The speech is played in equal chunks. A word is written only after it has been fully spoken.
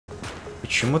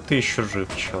Почему ты еще жив,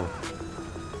 чел?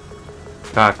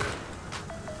 Как?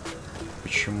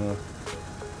 Почему?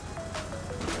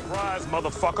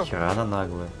 Херана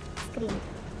наглая.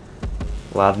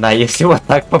 Ладно, а если вот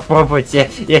так попробовать, я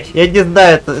не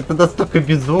знаю, это настолько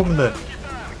безумно.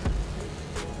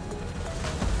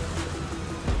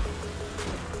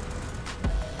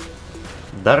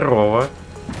 Здорово.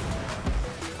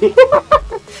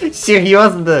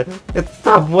 Серьезно? Это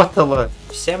сработало.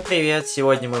 Всем привет!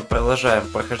 Сегодня мы продолжаем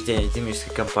прохождение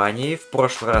Динамической Компании. В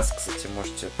прошлый раз, кстати,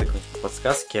 можете тыкнуть по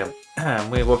подсказке.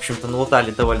 Мы, в общем-то,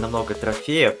 налутали довольно много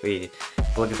трофеев, и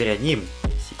благодаря ним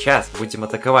сейчас будем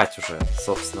атаковать уже,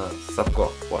 собственно,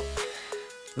 совков. Вот.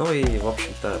 Ну и, в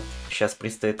общем-то, сейчас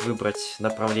предстоит выбрать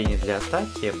направление для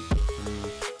атаки.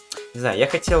 Не знаю, я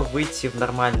хотел выйти в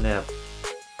нормальные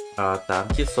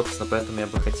танки, собственно, поэтому я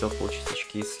бы хотел получить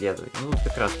очки исследований. Ну,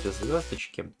 как раз 2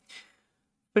 звездочки.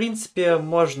 В принципе,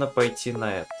 можно пойти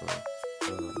на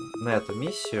эту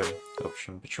миссию. В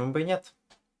общем, почему бы и нет?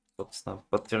 Собственно,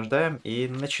 подтверждаем и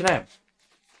начинаем.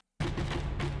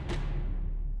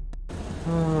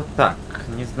 Так,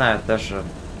 не знаю, даже...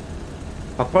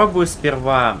 Попробую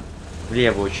сперва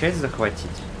левую часть захватить.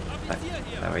 Так,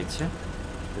 давайте.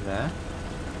 Да.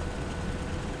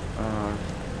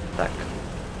 Так.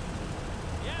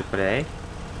 Цепляй.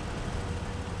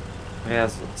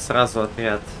 Сразу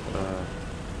отряд...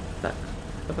 Так,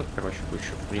 этот, короче, будет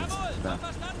еще, в принципе, да.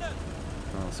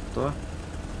 У нас кто?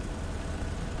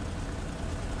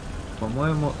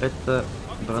 По-моему, это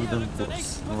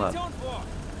Бранденбурс. Ну ладно.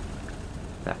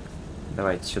 Так,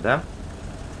 давайте сюда.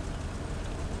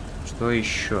 Что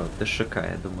еще? ДШК,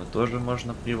 я думаю, тоже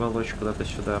можно приволочь куда-то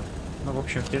сюда. Ну, в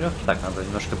общем, вперед. Так, надо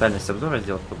немножко дальность обзора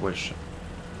сделать побольше.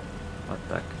 Вот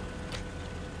так.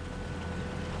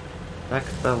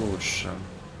 Так-то лучше.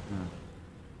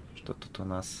 Что тут у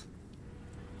нас?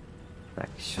 Так,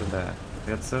 сюда.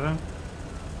 Офицеры.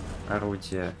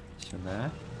 Орудие сюда.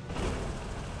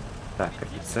 Так,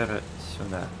 офицеры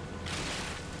сюда.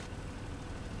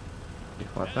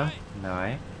 Пехота.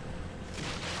 Давай.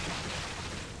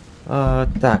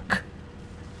 Так.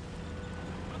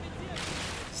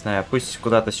 Не знаю, пусть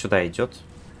куда-то сюда идет.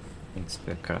 В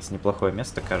принципе, как раз неплохое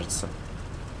место, кажется.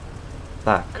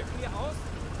 Так.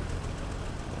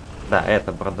 Да,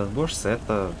 это бранденбуржцы,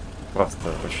 это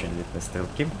просто очень элитные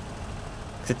стрелки.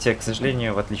 Кстати, к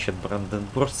сожалению, в отличие от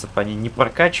бранденбуржцев, они не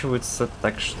прокачиваются,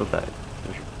 так что да,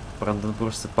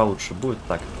 бранденбуржцы получше будут.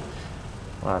 Так,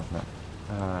 ладно.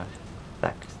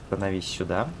 Так, становись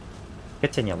сюда.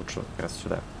 Хотя не, лучше как раз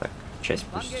сюда. Так, часть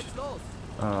пусть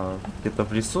где-то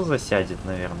в лесу засядет,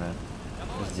 наверное.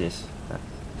 Здесь. Так.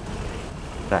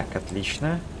 Так,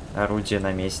 отлично. Орудие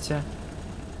на месте.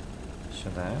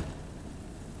 Сюда.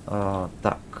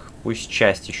 Так, пусть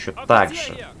часть еще так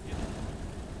же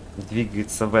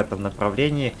двигается в этом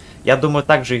направлении. Я думаю,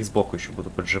 также их сбоку еще буду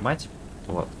поджимать.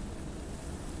 Вот.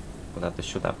 Куда-то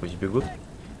сюда пусть бегут.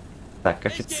 Так,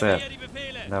 офицер.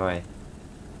 Давай.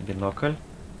 Бинокль.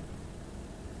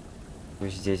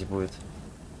 Пусть здесь будет.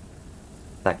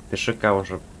 Так, ТШК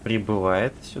уже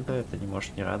прибывает сюда. Это не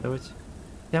может не радовать.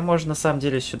 Я можно на самом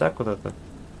деле сюда куда-то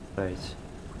ставить.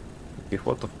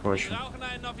 Пехоту, впрочем.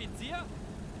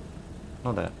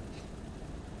 Ну да.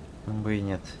 Бы и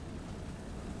нет.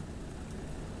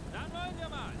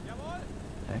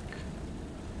 Так.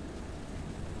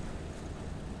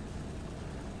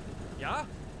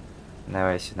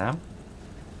 Давай сюда.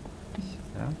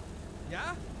 Сюда.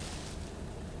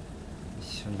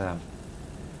 Сюда.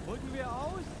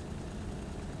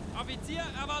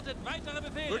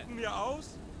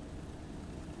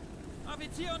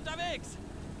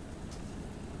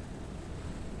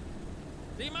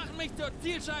 Sie machen mich zur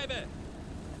Zielscheibe.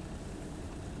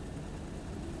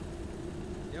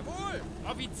 Jawohl,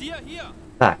 Offizier hier.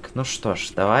 Так, ну что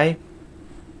ж, давай.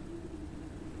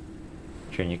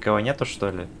 Че, никого нету,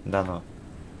 что ли? Да ну.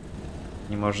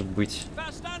 Не может быть.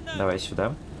 Давай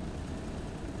сюда.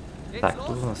 Так,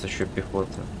 тут у нас еще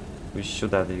пехота. Пусть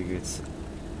сюда двигается.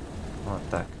 Вот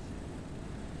так.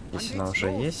 Здесь она уже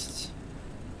есть.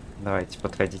 Давайте,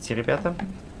 подходите, ребята.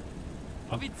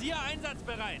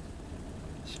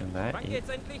 Сюда и,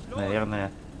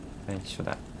 наверное,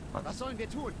 сюда. Вот.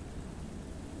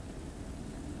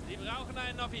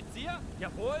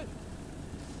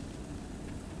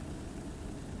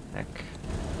 Так,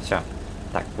 все.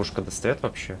 Так, пушка достает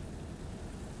вообще?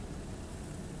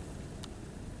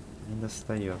 Не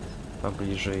достает.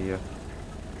 Поближе ее.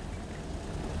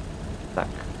 Так,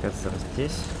 Тизер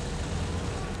здесь.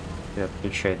 Ты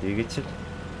отключай двигатель.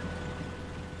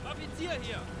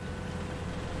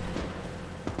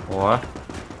 О.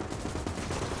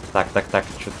 Так,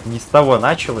 что-то не с того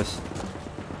началось.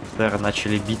 БТР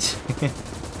начали бить.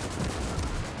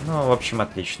 Ну, в общем,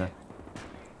 отлично.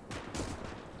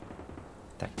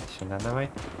 Так, сюда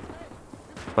давай.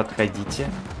 Подходите.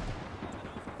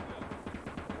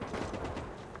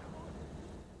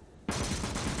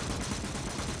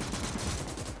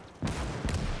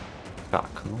 Так,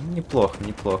 ну неплохо,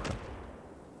 неплохо.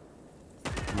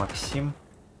 Максим.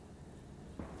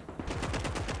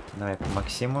 Давай по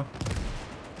Максиму.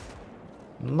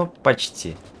 Ну,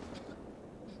 почти.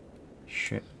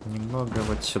 Еще немного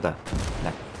вот сюда.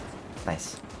 Да.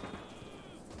 Найс.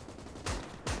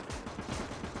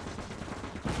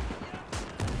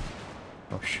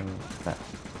 В общем, да.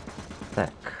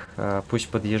 Так, пусть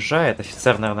подъезжает.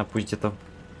 Офицер, наверное, пусть где-то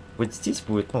вот здесь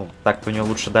будет. Ну, так-то у него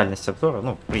лучше дальность обзора.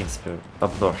 Ну, в принципе,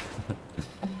 обзор.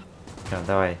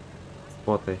 Давай,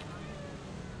 спотай.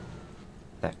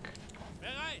 Так.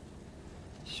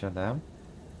 Сюда.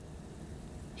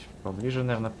 Поближе,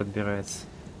 наверное, подбирается.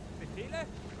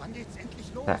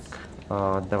 Так,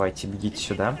 давайте бегите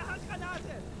сюда.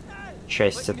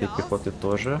 Часть этой пехоты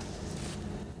тоже.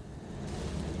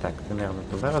 Так, ты, наверное,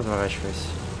 туда разворачивайся.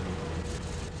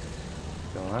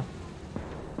 Все.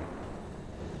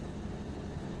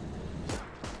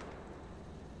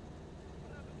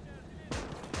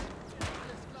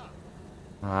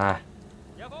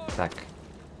 Так.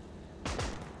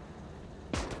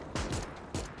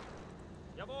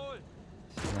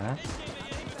 Сюда.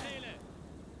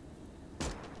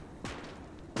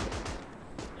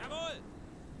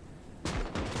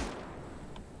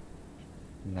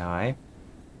 Давай.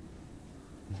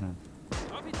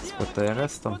 С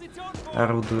ПТРС там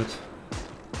орудуют.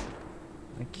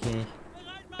 Окей.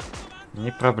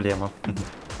 Не проблема.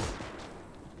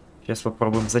 Сейчас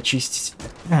попробуем зачистить.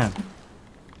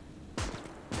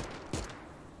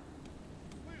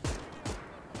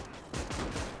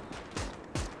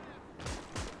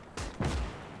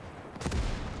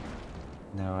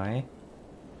 Давай.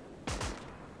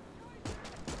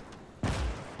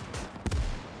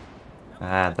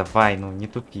 Давай, ну не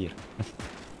тупи.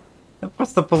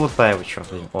 Просто полутай его,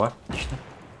 черт. О, отлично.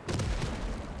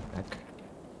 Так.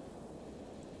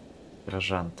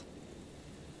 Гражант.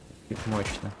 Их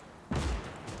мощно.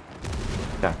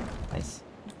 Так, найс.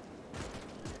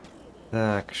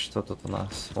 Так, что тут у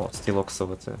нас? О,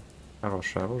 стрелоксово, это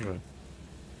хорошее оружие.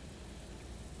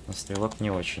 Но стрелок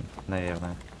не очень,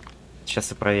 наверное.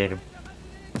 Сейчас и проверим.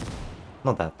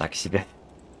 Ну да, так себе.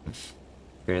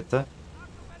 Это.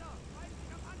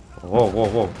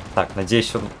 Воу. Так,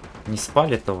 надеюсь, он не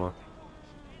спалит его.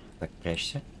 Так,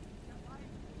 прячься.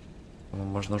 Ну,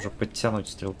 можно уже подтянуть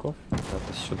стрелков.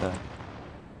 Куда-то сюда.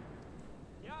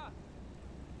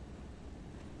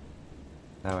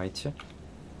 Давайте.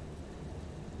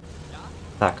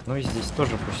 Так, ну и здесь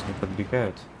тоже пусть не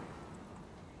подбегают.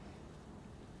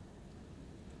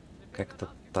 Как-то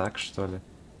так, что ли.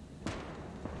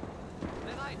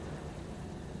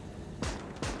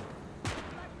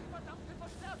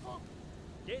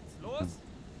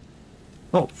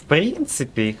 Ну, в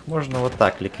принципе, их можно вот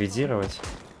так ликвидировать.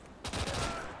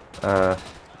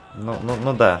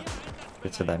 Ну да.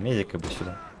 Кстати, да, медика бы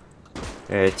сюда.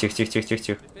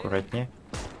 Тихо. Аккуратнее.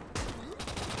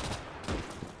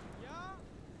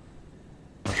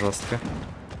 Жестко.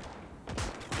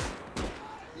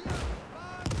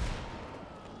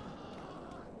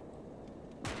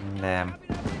 Да.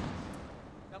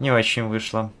 Не очень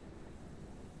вышло.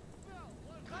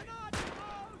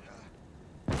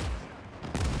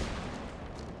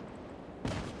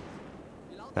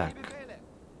 Так.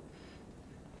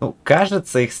 Ну,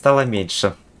 кажется, их стало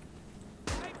меньше.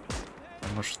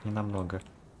 Может, не намного.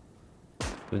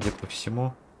 Судя по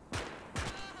всему.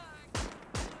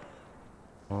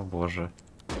 О боже.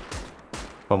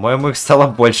 По-моему, их стало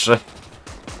больше.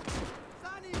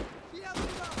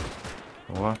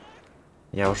 О.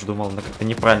 Я уже думал, на как-то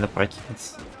неправильно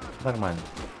прокинуться. Нормально.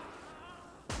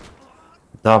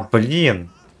 Да блин!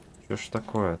 Что ж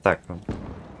такое? Так, ну,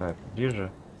 давай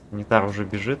ближе. Санитар уже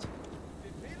бежит.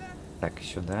 Так,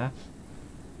 сюда.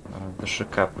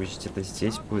 ДШК пусть где-то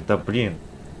здесь будет. Да блин.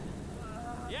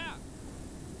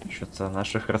 Что-то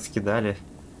наших раскидали.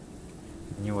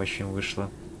 Не очень вышло.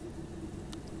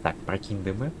 Так, прокинь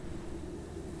дымы.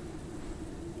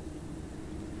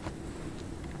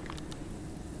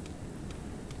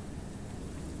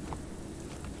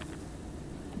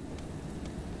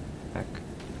 Так.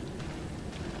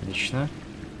 Отлично.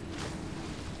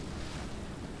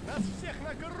 Нас всех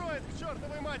накроет к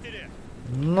чертовой матери!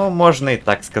 Ну, можно и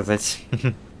так сказать.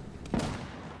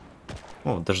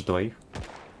 О, даже двоих.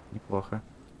 Неплохо.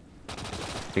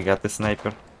 Фига ты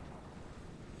снайпер.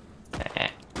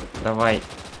 Давай.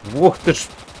 Ух ты ж.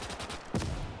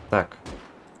 Так.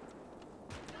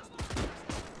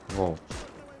 Воу.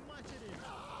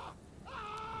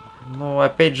 Ну,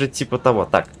 опять же, типа того.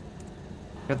 Так.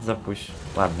 Это запусть.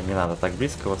 Ладно, не надо так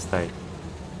близко его ставить.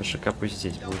 ШК пусть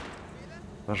здесь будет.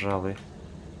 Пожалуй.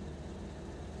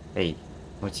 Эй.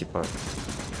 Ну, типа.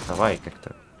 Давай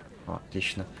как-то. О,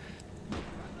 отлично.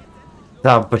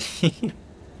 Да, блин.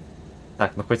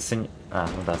 Так, ну хоть А,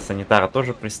 ну да, санитара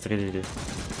тоже пристрелили.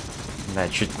 Да,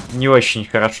 чуть не очень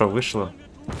хорошо вышло.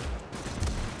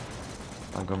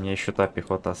 Ага, у меня еще та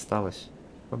пехота осталась.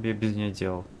 Что бы я без нее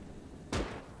делал?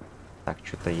 Так,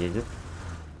 что-то едет.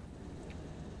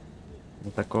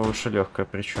 Не такого уж и легкое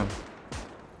причем.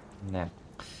 Да.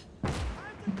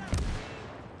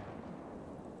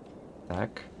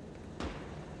 Так.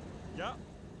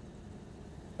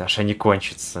 Даже не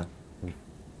кончится.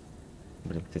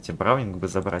 Блин, кстати, браунинг бы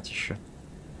забрать еще.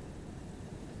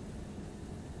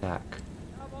 Так.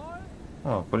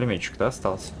 О, пулеметчик-то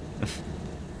остался.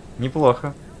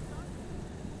 Неплохо.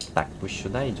 Так, пусть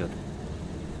сюда идет.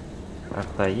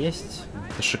 Арта есть.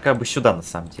 ТШК бы сюда, на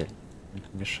самом деле. Не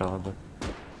помешало бы.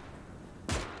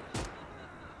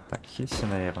 Так, хилси,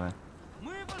 наверное.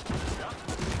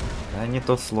 Да, не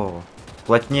то слово.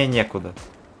 Плотнее некуда.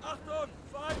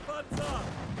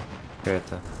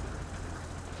 Это.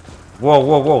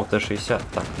 Воу-воу-воу, Т-60.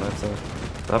 Так, ну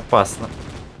это опасно.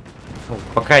 Ну,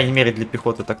 по крайней мере, для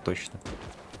пехоты так точно.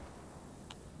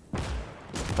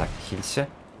 Так, хилься.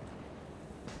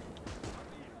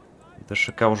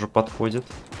 ТШК уже подходит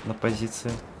на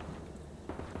позиции.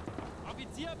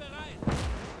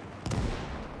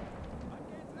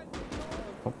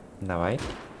 Оп, давай.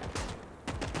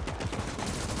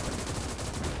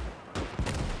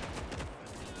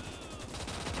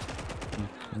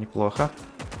 Неплохо.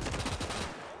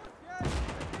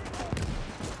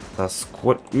 Да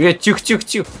сколько...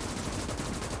 тихо-тихо-тихо!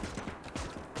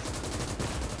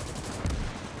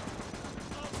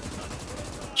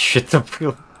 Че это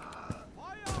было?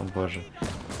 О боже.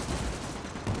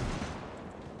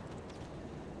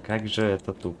 Как же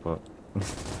это тупо.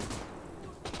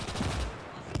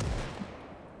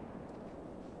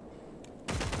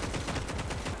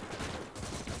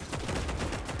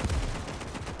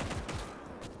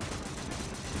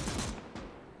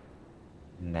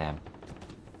 Да.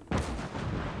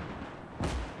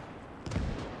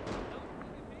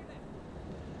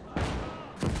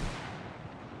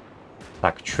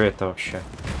 Так, что это вообще?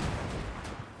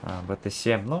 А,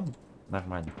 БТ-7, ну,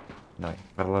 нормально. Давай,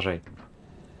 продолжай.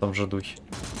 В том же духе.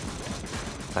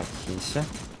 Так, хилься.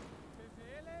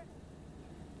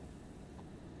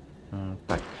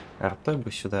 Так, артой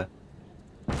бы сюда.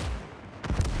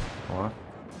 О,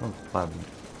 ну, ладно.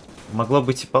 Могло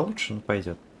быть и получше, но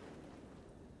пойдет.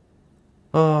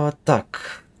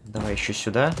 Так, давай еще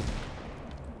сюда.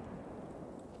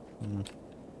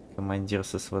 Командир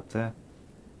с СВТ.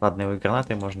 Ладно, его и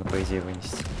гранатой можно, по идее,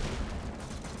 вынести.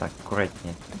 Так,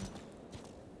 аккуратнее.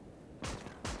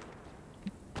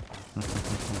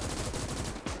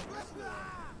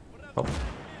 Оп.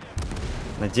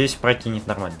 Надеюсь, прокинет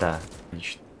нормально. Да,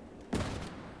 отлично.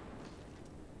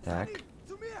 Так.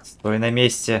 Стой на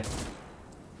месте.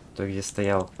 Стой, где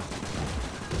стоял.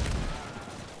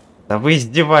 Да вы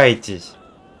издеваетесь.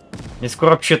 Мне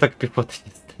скоро вообще так пехоты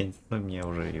не станет. Ну, мне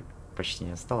уже почти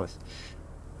не осталось.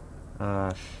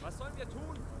 Так.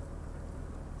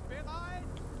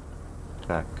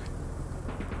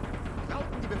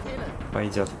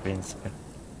 Пойдет, в принципе. —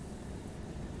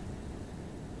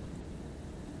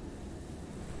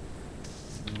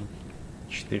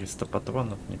 400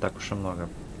 патронов, не так уж и много.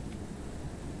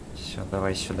 Все,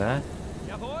 давай сюда.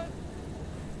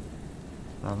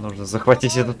 Нам нужно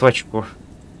захватить эту точку.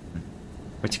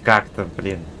 Хоть как-то,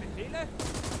 блин.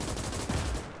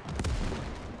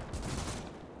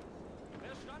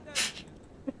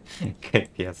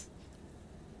 Капец.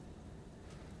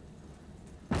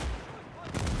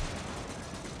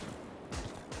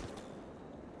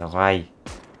 Давай.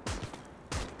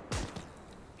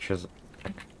 Что за...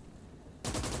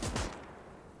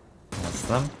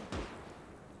 Ясно.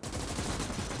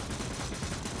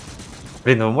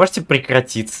 Блин, вы можете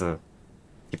прекратиться?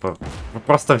 Типа, вы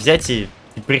просто взять и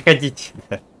приходите.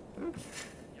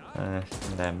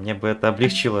 Да, мне бы это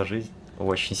облегчило жизнь.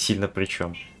 Очень сильно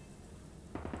причем.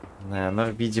 Да, но,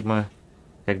 видимо,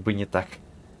 как бы не так.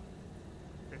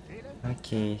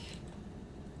 Окей.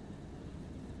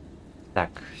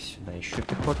 Так, сюда еще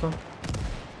пехоту.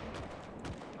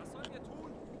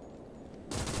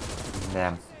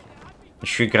 Да.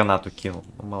 Еще и гранату кинул.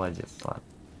 Ну, молодец, ладно.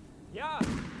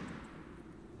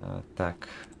 Так.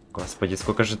 Господи,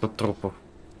 сколько же тут трупов.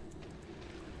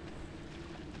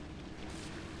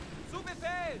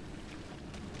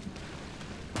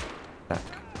 Так.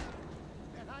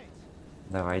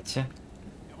 Давайте.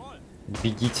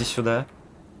 Бегите сюда.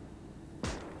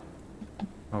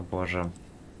 О боже.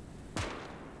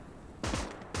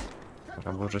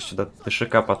 Пора бы уже сюда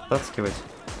тышака подтаскивать.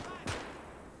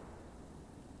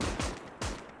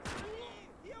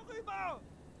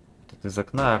 Тут из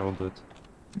окна орудует.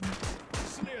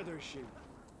 Следующий.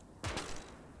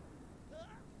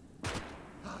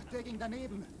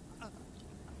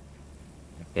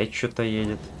 Опять что-то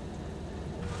едет.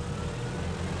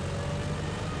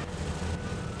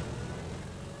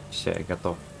 Все, я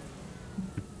готов.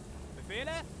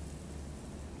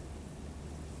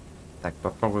 Так,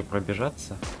 попробуй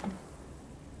пробежаться.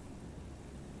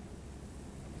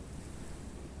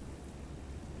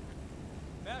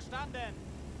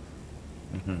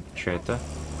 Угу. Что это?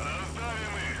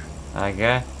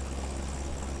 Ага.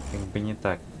 Как бы не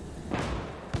так.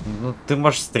 Ну, ты,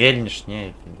 может, стрельнешь,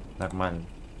 не, нормально.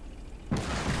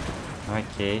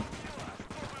 Окей.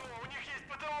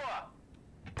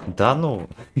 Да ну,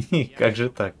 как же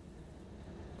так?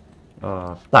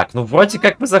 Так, ну вроде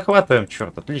как мы захватываем,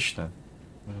 черт, отлично.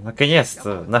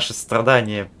 Наконец-то наши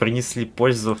страдания принесли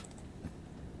пользу.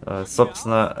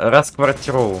 Собственно,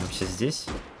 расквартировываемся здесь.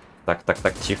 Так,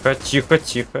 тихо, тихо,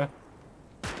 тихо.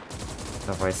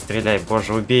 Давай, стреляй,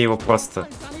 боже, убей его просто.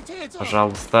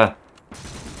 Пожалуйста.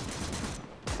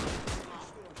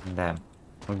 Да,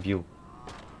 убил.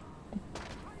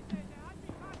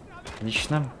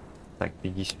 Отлично. Так,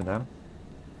 беги сюда.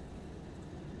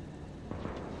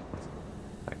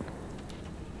 Так.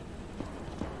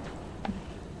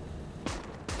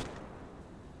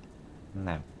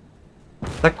 Да.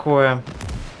 Такое.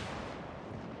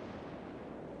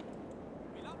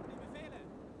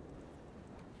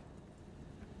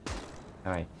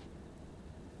 Давай.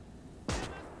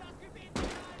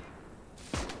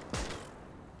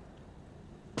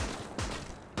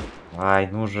 Ай,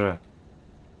 ну же.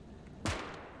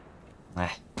 Ай.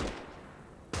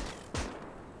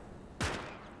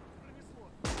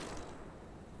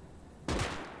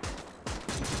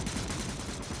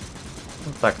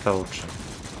 Ну так-то лучше.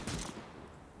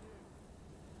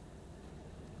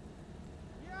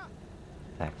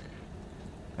 Так.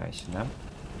 Давай сюда.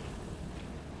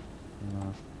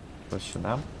 Ну, что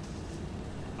сюда?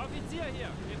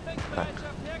 Так.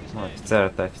 Ну, офицер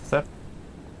это офицер.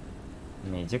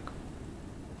 Медик.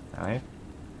 Давай.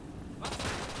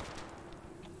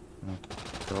 Ну,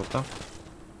 круто.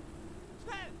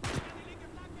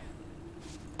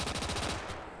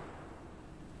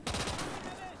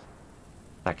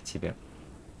 Так, тебе.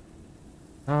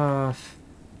 Так,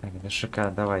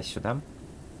 ДШК, давай сюда.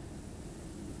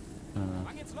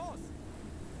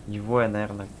 Его я,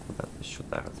 наверное, куда-то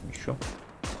сюда размещу.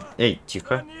 Эй,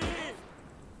 тихо.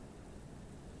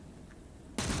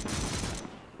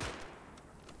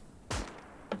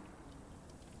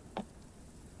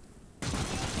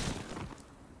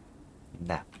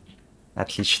 Да.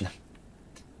 Отлично.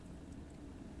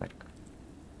 Так.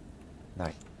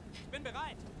 Давай.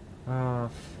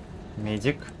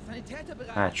 Медик.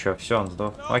 А, чё, все, он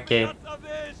сдох. Окей.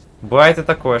 Бывает и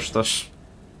такое, что ж.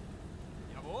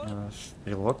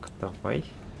 Стрелок, давай.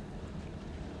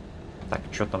 Так,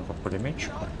 что там по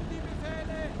пулеметчику?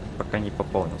 Пока не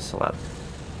пополнился, ладно.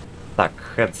 Так,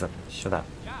 хедзап, сюда.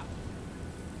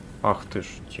 Ах ты ж,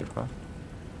 тихо.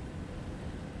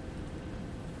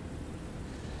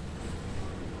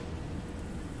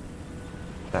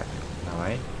 Так,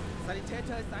 давай.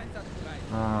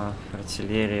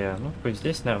 Артиллерия. Ну, пусть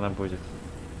здесь, наверное, будет.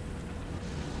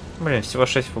 Блин, всего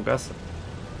 6 фугасов.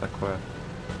 Такое.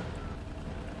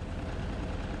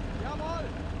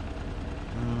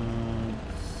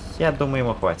 Я думаю,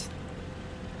 ему хватит.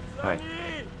 Давай.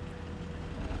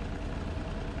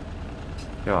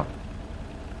 Всё.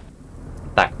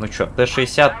 Так, ну чё,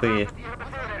 Т-60 и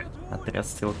отряд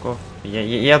стрелков.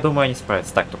 Я думаю, они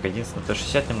справятся. Так, только единственное,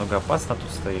 Т-60 немного опасно тут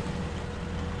стоит.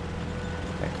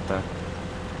 Как-то.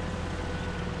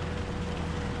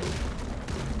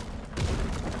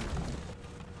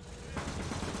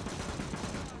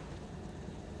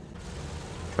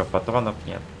 Чё, патронов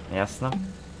нет. Ясно.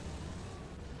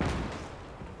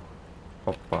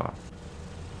 Опа.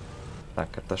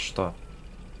 Так, это что?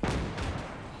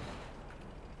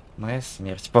 Моя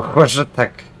смерть, похоже,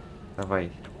 так.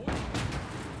 Давай.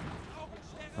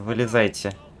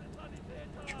 Вылезайте.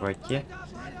 Чуваки.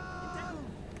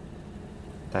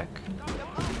 Так.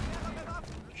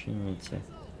 Чините.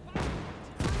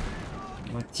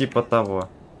 Ну, типа того.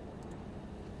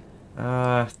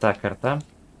 Так, арта.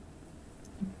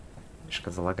 Мишка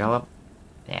залагала.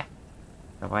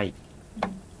 Давай.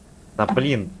 Да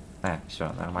блин.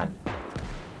 Все, нормально.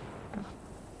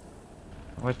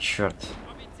 Вот черт.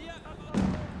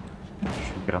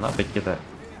 Гранаты кидаю.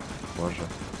 Боже.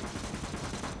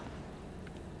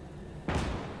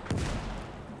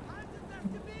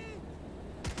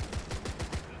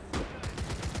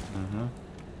 Угу.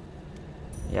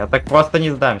 Я так просто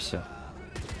не сдамся.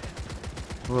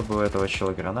 Было бы у этого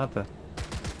чела граната.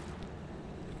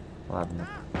 Ладно.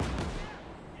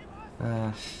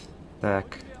 Так.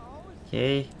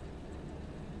 Окей.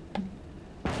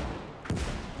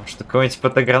 Может, какой-нибудь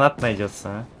фотогранат найдется,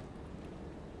 а?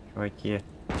 Чуваки.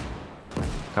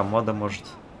 Комода, может.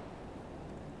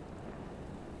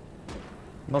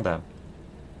 Ну да.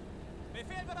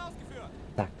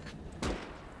 Так.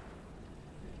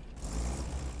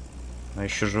 Ну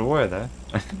еще живое, да?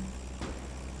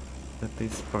 Это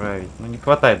исправить. Ну не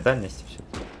хватает дальности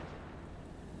все-таки.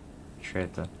 Что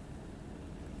это?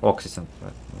 О, кстати,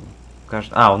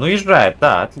 а, он уезжает,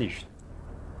 да, отлично.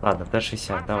 Ладно,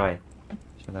 Д-60, давай.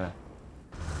 Сюда.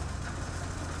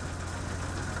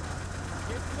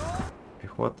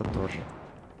 Пехота тоже.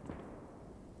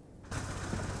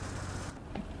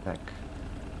 Так.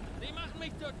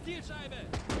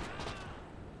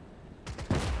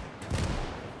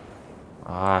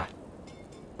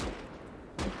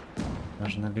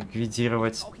 Нужно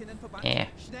ликвидировать.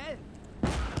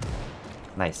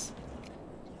 Найс.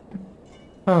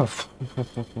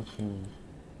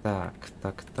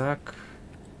 Так.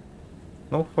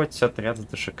 Ну, хоть отряд с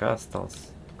ДШК остался.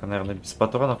 Только, наверное, без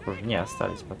патронов уже. Не,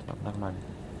 остались патроны. Нормально.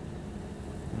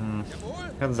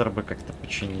 Тизер бы как-то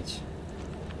починить.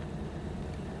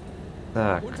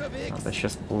 Так, надо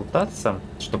сейчас плутаться,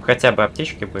 чтобы хотя бы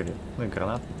аптечки были. Ну и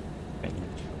гранаты.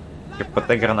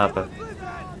 КПТ-граната.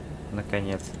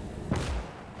 Наконец.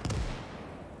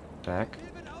 Так.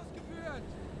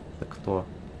 Это кто?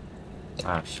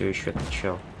 А, все еще этот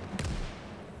чел.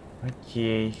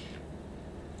 Окей.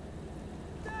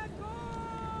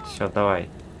 Все, давай.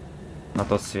 На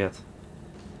тот свет.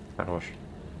 Хорош.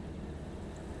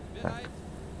 Так.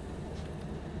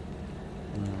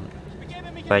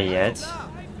 Стоять.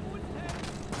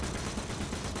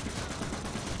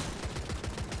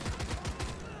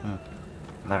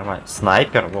 Нормально.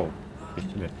 Снайпер, воу.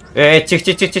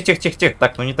 Тихо.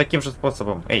 Так, ну не таким же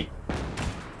способом. Эй.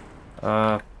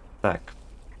 Так.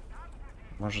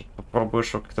 Может,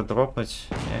 попробуешь его как-то дропнуть?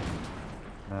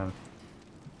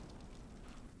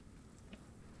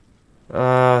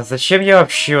 Зачем я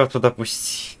вообще его туда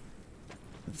пустил?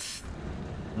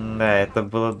 Да, это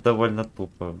было довольно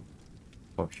тупо.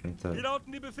 В общем-то.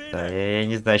 Да, я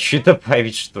не знаю, что это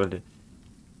добавить, что ли.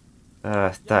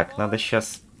 Так, надо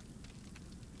сейчас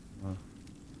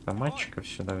автоматчиков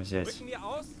сюда взять.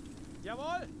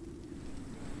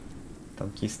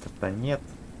 Танкистов-то нет.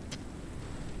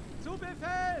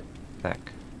 Так.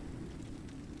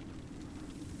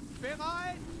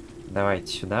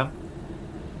 Давайте сюда.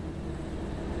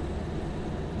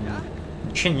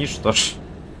 Чини, что ж.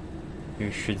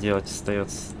 Еще делать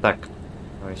остается. Так.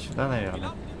 Давай сюда,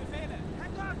 наверное.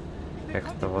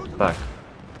 Как-то вот так.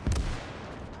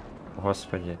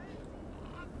 Господи.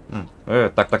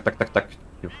 Так.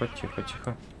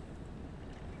 Тихо.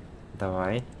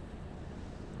 Давай.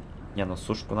 Не, ну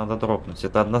сушку надо дропнуть.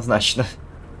 Это однозначно.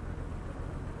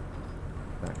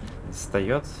 Так,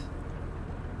 достает.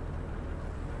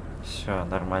 Все,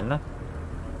 нормально.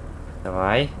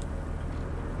 Давай.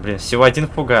 Блин, всего один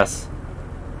фугас.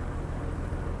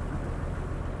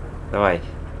 Давай.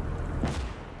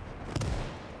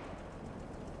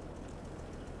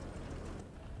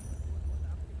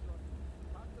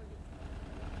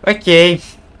 Окей.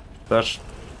 Что ж.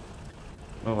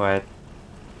 Бывает.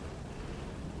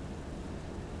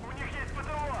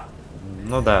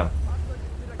 Ну да.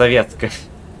 Советская.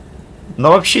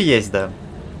 Но вообще есть, да.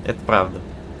 Это правда.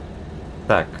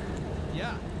 Так.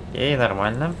 Окей,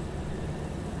 нормально.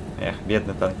 Эх,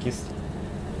 бедный танкист.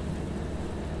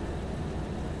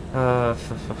 О,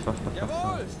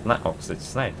 кстати,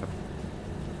 снайпер.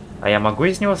 А я могу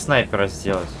из него снайпера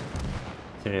сделать?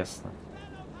 Интересно.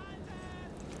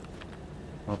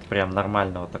 Вот прям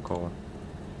нормального такого.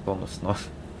 Бонусного,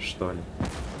 что ли.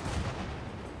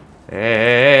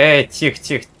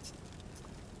 Тихо.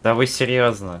 Да вы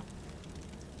серьезно?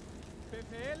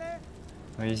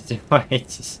 Вы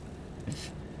издеваетесь?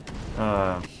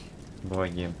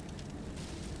 Боги.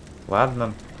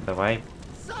 Ладно, давай.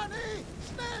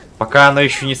 Пока оно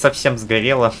еще не совсем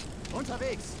сгорело.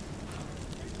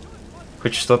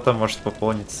 Хоть что-то может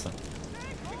пополниться.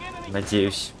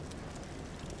 Надеюсь.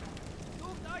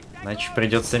 Иначе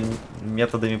придется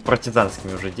методами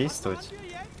партизанскими уже действовать.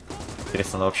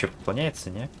 Интересно, оно вообще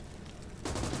пополняется, не?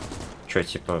 Че,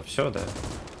 типа, все, да?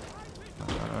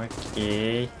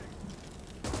 Окей.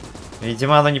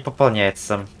 Видимо, оно не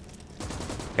пополняется.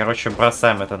 короче,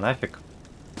 бросаем это нафиг.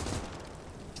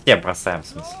 Все бросаем, в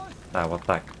смысле. Да, вот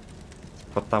так.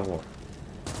 Типа того.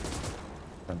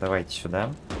 Так, давайте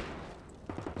сюда.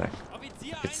 Так,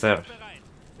 офицер.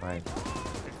 Давай.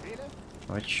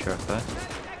 Вот черт, а.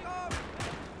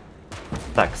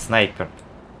 Так, снайпер.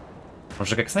 Он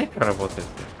же как снайпер работает,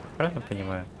 правильно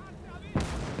понимаю?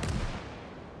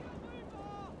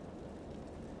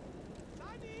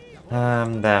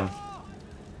 Да.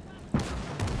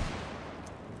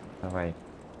 Давай.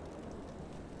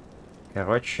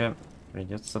 Короче,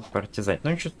 придется партизать. Ну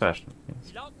ничего страшного.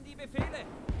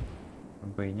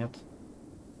 Бы и нет.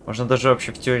 Можно даже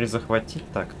вообще в теории захватить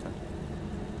так-то.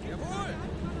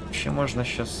 Вообще можно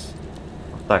сейчас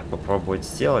вот так попробовать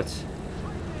сделать.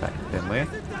 Так, дымы.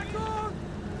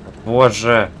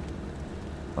 Боже!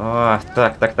 О,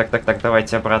 так,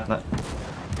 давайте обратно.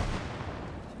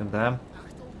 Сюда.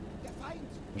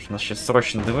 Нужно сейчас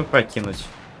срочно дымы прокинуть.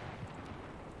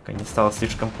 Пока не стало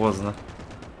слишком поздно.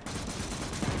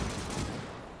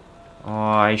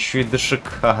 О, еще и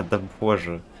ДШК, да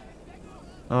боже.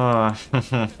 О,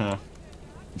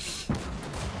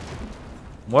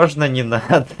 можно не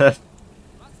надо?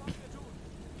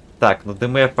 Так, ну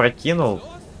дымы я прокинул.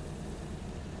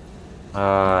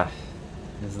 Не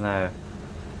знаю.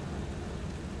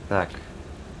 Так.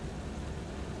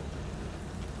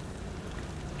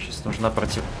 Сейчас нужна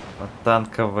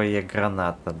противотанковая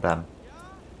граната, да.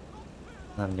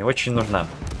 Она мне очень нужна.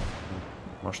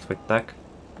 Может хоть так.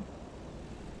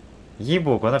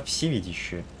 Ей-богу, она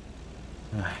всевидящая.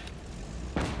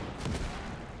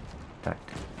 Так.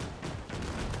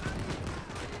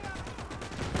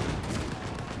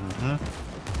 Угу.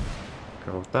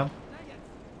 Круто.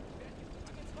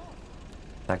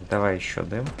 Так, давай еще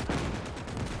дым.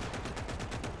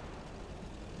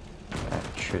 Так,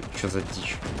 чё за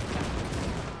дичь?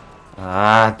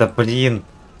 Да блин.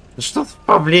 Что с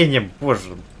управлением,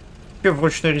 боже. Я в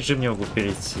ручной режим не могу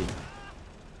перейти.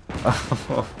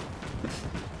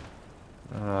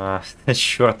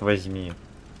 Черт возьми.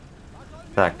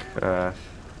 Так,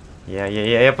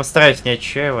 я постараюсь не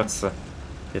отчаиваться.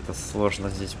 Это сложно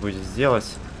здесь будет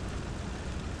сделать.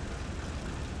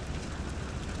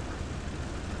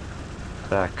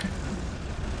 Так.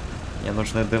 Мне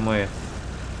нужны дымы.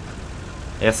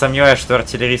 Я сомневаюсь, что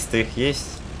артиллеристы их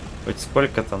есть. Хоть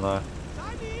сколько-то, но...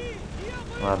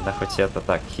 Ладно, хоть это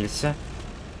так, хилься.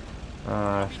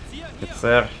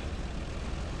 Офицер.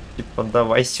 Типа,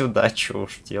 давай сюда, чё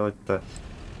уж делать-то.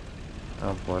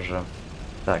 О боже.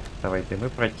 Так, давай дымы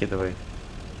прокидывай.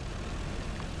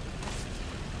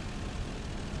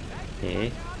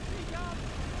 Окей.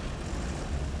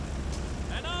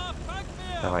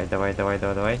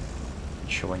 Давай.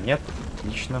 Ничего нет.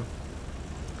 Отлично.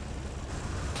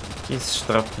 Есть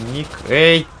штрафник.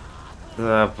 Эй!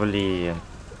 Да, блин.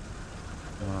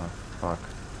 Фак.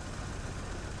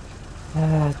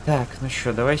 Так, ну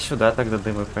что, давай сюда тогда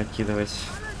дымы прокидывать.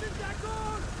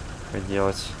 Что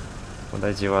делать?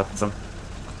 Куда деваться?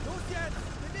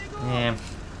 Не.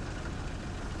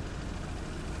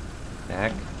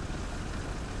 Так.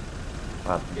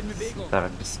 Ладно,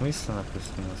 так, бессмысленно,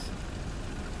 плюс-минус.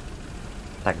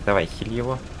 Так, давай, хиль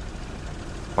его.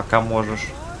 Пока можешь.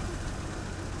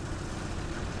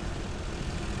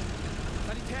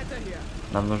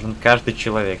 Нам нужен каждый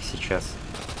человек сейчас.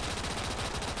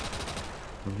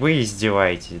 Вы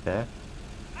издеваетесь, да?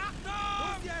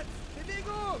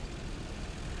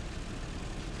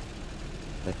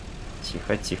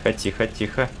 Да,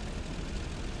 тихо.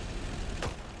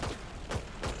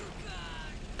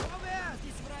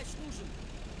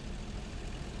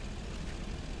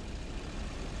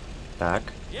 Так.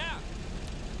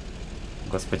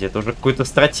 Господи, это уже какую-то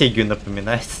стратегию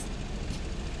напоминает.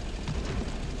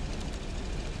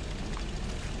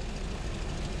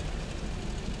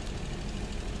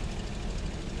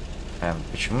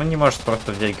 Почему не может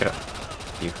просто взять гра...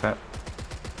 Тихо.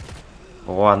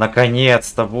 О,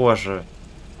 наконец-то, боже.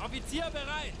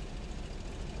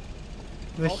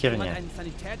 За херня.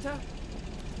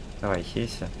 Давай,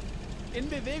 хейся.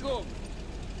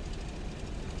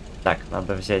 Так,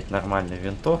 надо взять нормальную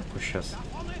винтовку сейчас.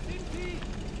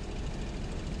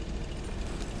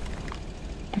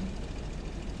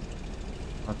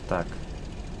 Вот так.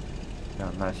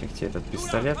 Да, нафиг тебе этот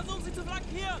пистолет.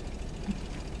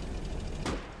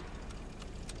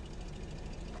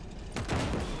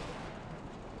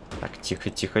 Так,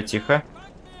 тихо.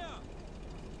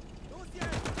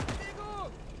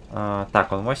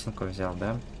 Так, он мостинку взял,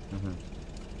 да? Угу.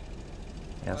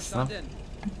 Ясно.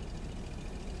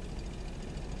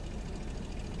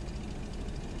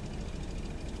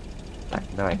 Так,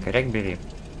 давай, коряк бери.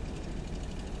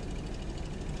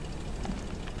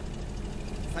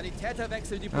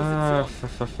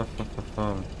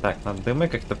 Так, надо дымы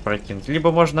как-то прокинуть.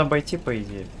 Либо можно обойти, по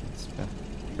идее, в принципе.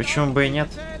 Почему бы и нет?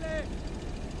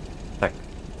 Так,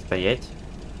 стоять.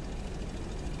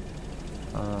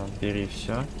 Бери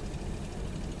все.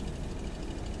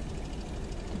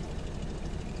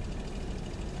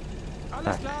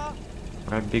 Так,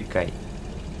 пробегай.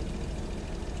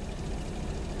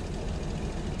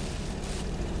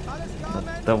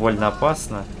 Это довольно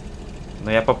опасно.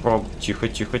 Но я попробую. Тихо,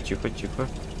 тихо, тихо, тихо.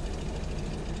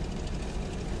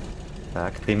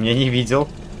 Так, ты меня не видел.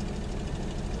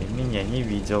 Ты меня не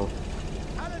видел.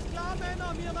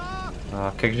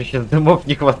 Как же сейчас дымов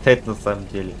не хватает на самом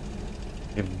деле.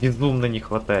 Безумно не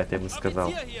хватает, я бы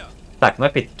сказал. Так, ну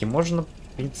опять-таки можно,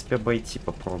 в принципе, обойти,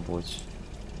 попробовать.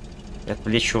 И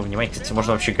отвлечь его внимание. Кстати,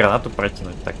 можно вообще гранату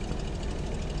прокинуть так-то.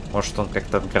 Может он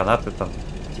как-то от гранаты там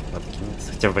типа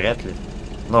откинется. Хотя вряд ли.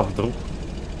 Но вдруг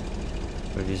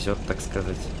повезет, так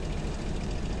сказать.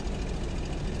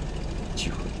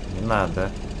 Тихо. Не надо.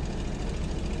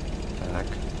 Так.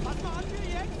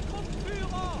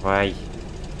 Давай.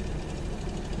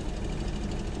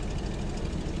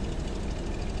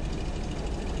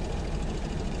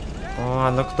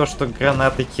 О, ну кто что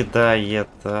гранаты кидает?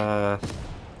 Да.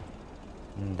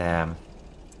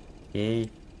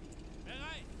 Окей.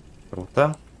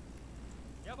 Круто.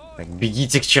 Так,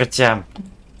 бегите к чертям.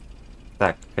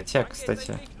 Так, хотя,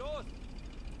 кстати,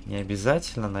 не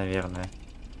обязательно, наверное.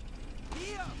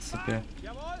 В принципе,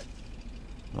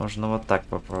 можно вот так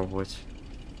попробовать.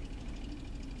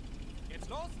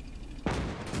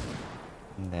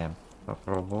 Да,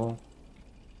 попробовал.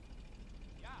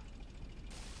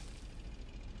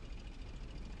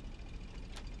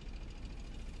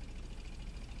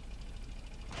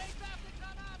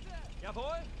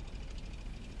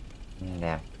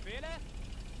 Да.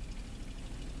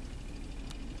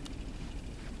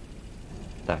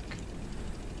 Так.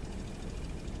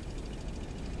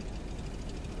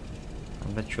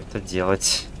 Надо что-то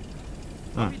делать.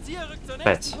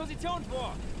 Кстати,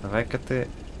 давай-ка ты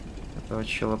этого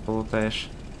чела полутаешь.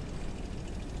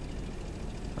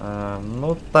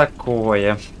 Ну,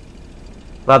 такое.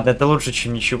 Ладно, это лучше,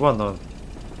 чем ничего, но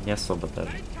не особо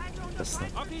даже. Честно.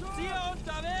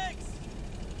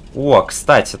 О,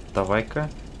 кстати, давай-ка.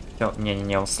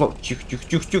 Не-не-не, он слов.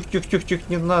 Тихо-тихо-тихо-тихо-тихо-тихо-тихо,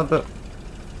 не надо.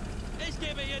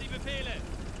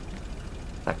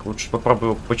 Так, лучше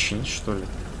попробую его починить, что ли.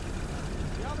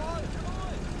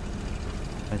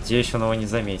 Надеюсь, он его не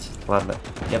заметит. Ладно.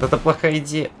 Нет, это плохая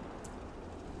идея.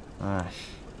 Ах.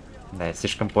 Да, я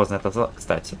слишком поздно это сделал.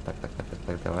 Кстати, так,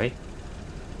 давай.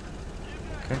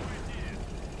 Так.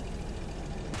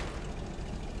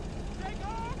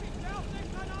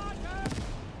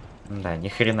 Да, ни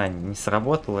хрена не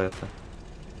сработало это.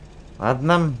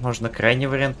 Ладно, можно крайний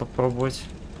вариант попробовать.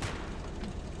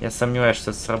 Я сомневаюсь,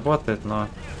 что это сработает, но...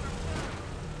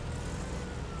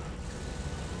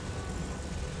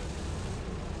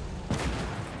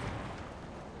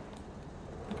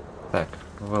 Так,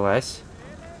 вылазь.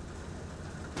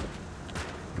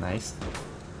 Найс.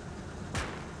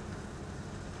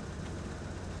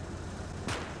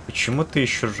 Почему ты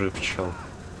еще жив, чел?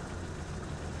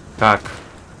 Как?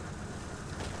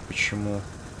 Почему?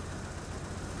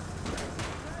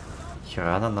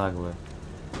 Хера она наглая.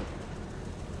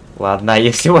 Ладно, а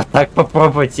если вот так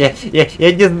попробовать, я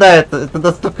не знаю, это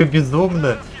настолько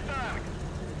безумно.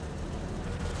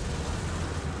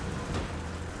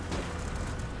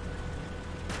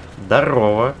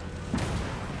 Здорово.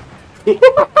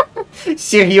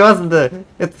 Серьезно?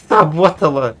 Это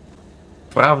сработало.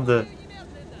 Правда?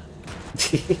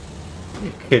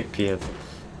 Капец.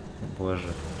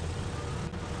 Боже.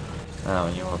 А,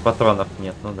 у него патронов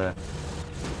нет, ну да.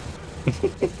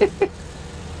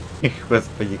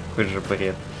 Господи, какой же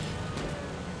бред.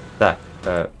 Так,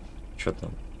 что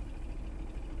там?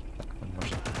 Так,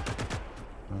 может...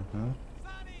 Угу.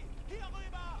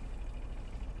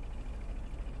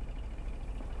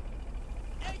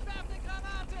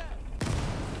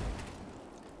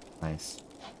 Найс.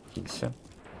 Килься.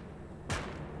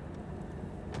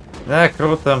 Да,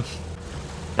 круто.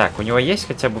 Так, у него есть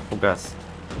хотя бы фугас?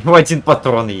 У него один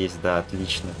патрон есть, да,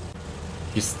 отлично.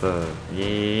 Чисто,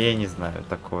 я не знаю,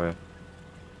 такое.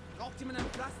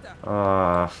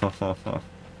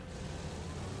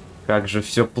 Как же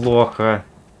все плохо.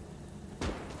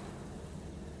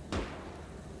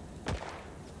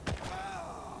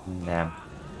 Да.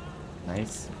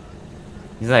 Найс.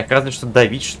 Не знаю, разве что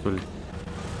давить, что ли.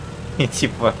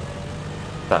 Типа.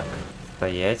 Так,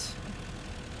 стоять.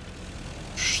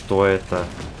 Что это?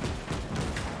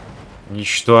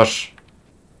 Ничтожь.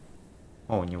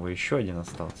 О, у него еще один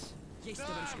остался.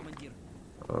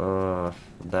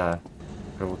 Да,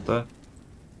 круто.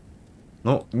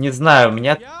 Ну, не знаю, у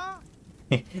меня...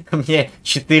 Мне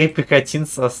 4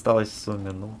 пехотинца осталось в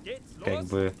сумме, ну, как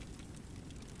бы...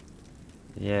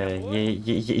 Я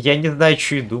не знаю,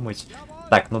 что и думать.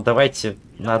 Так, ну давайте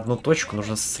на одну точку,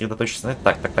 нужно сосредоточиться.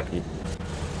 Так.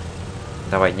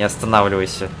 Давай, не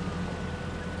останавливайся.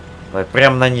 Давай,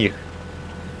 прям на них.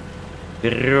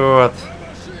 Вперед!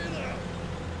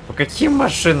 По каким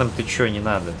машинам ты чё, не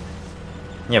надо?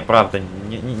 Не, правда,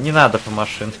 не надо по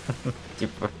машинам.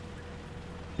 Типа,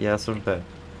 я осуждаю.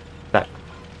 Так.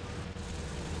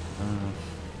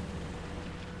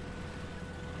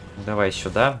 Давай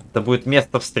сюда. Это будет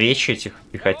место встречи этих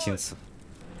пехотинцев.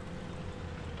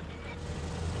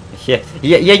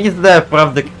 Я не знаю,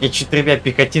 правда, как я 4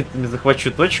 пехотинцами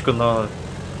захвачу точку, но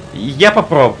я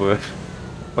попробую.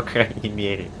 По крайней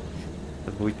мере.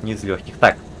 Это будет не из легких.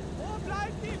 Так.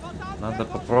 Надо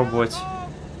попробовать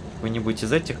какую-нибудь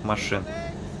из этих машин.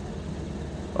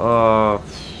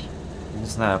 Не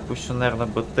знаю, пусть он, наверное,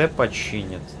 БТ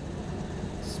починит.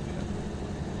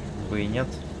 Бы и нет.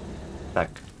 Так,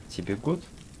 тебе гуд?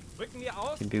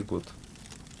 Тебе гуд.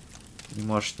 Не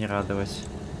можешь не радовать.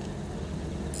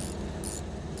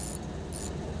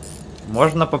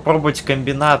 Можно попробовать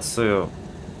комбинацию.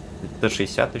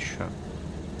 Т-60 еще.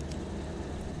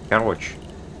 Короче.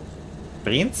 В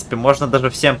принципе, можно даже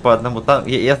всем по одному танку.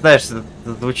 Я знаю, что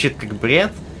это звучит как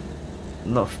бред.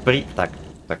 Но Так,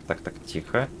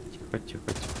 тихо. Тихо.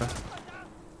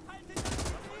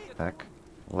 Так,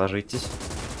 ложитесь.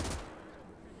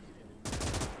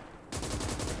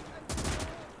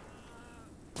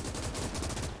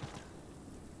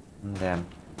 Да.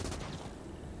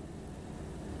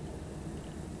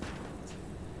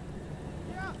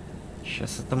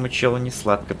 Сейчас этому челу не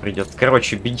сладко придется.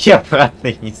 Короче, беги обратно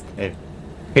и не ставь.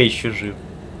 Я еще жив.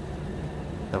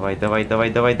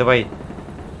 Давай.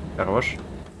 Хорош.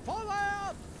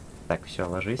 Так, все,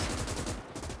 ложись.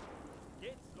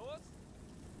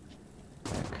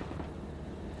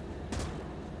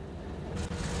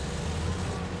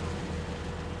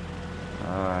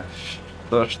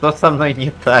 Так. Что со мной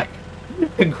не так?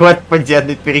 Господи, я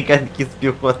на перегонки с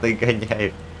пехотой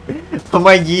гоняю.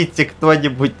 Помогите,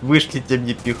 кто-нибудь, вышлите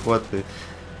мне пехоты.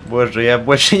 Боже, я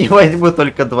больше не возьму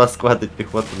только 2 склада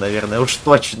пехоты, наверное. Уж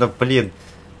точно, блин,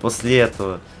 после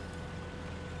этого.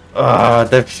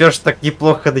 Да все ж так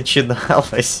неплохо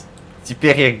начиналось.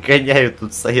 Теперь я гоняю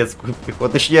тут советскую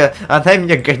пехоту. Точнее, она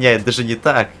меня гоняет, даже не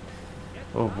так.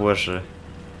 О боже.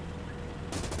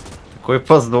 Какой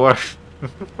позор.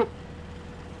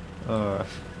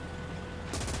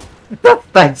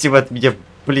 Отстаньте вы от меня,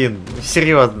 блин,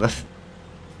 серьезно.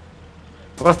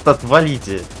 Просто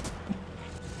отвалите.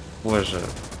 Боже.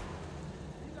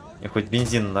 И хоть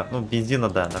бензин, ну бензина,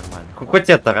 да, нормально. Хоть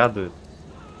это радует.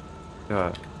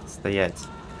 Всё, стоять.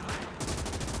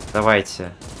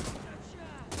 Давайте.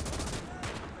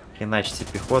 Хреначьте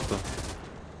пехоту.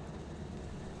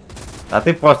 А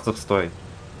ты просто стой.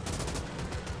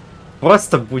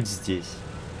 Просто будь здесь.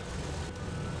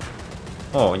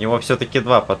 О, у него все-таки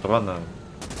 2 патрона.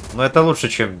 Но это лучше,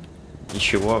 чем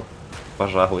ничего,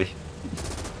 пожалуй.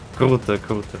 Круто.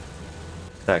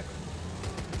 Так.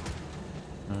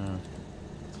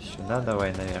 Сюда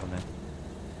давай, наверное.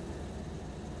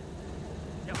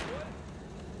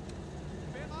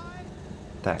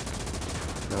 Так.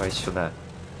 Давай сюда.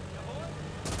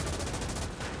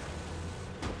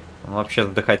 Он вообще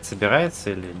отдыхать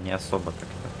собирается или не особо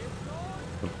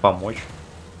как-то? Помочь?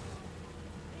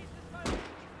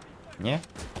 Не?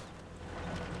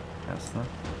 Ясно.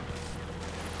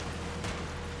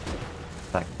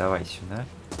 Так, давай сюда.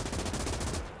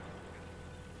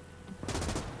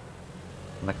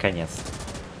 Наконец-то.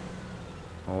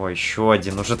 О, еще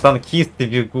один. Уже танкисты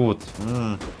бегут.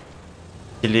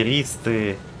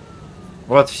 Артиллеристы.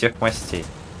 Вот всех мастей.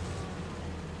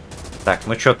 Так,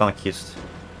 ну чё, танкист?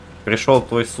 Пришел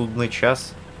твой судный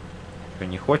час. Ты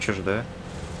не хочешь, да?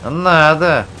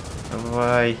 Надо.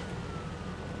 Давай.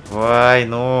 Давай,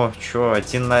 ну, чё,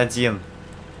 1 на 1.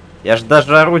 Я ж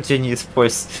даже орудие не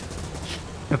использую.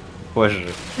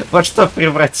 Боже. Вот что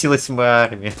превратилась моя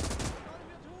армия.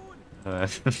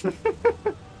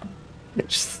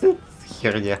 Что за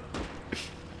херня?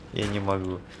 Я не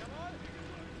могу.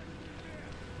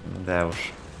 Да уж.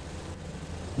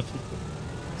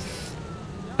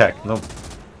 Так, ну...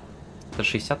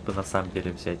 160 бы на самом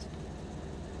деле взять.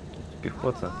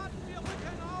 Пехота.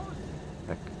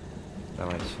 Так,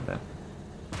 давай сюда.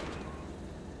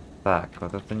 Так,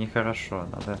 вот это нехорошо.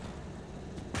 Надо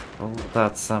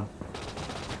лутаться.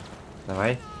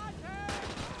 Давай.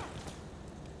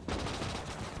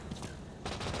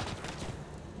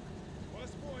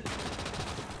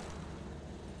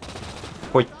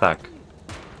 хоть так.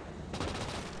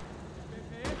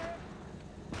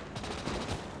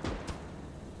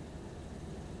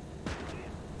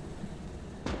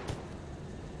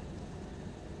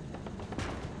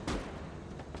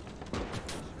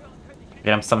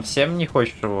 Прям совсем не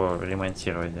хочешь его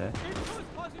ремонтировать, да?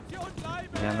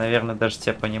 Я, наверное, даже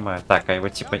тебя понимаю. Так, а его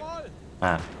типа...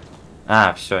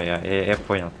 все, я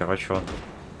понял. Короче, он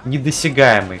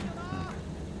недосягаемый.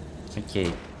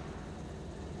 Окей.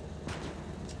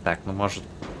 Так, ну может...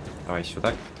 Давай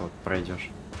сюда как-то вот пройдешь.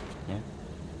 Не?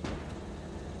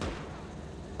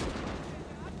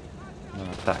 Ну,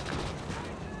 так.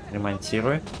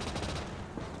 Ремонтируй.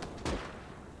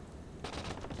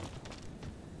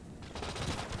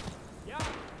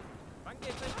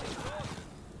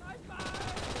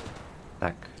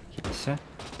 Так, хилься.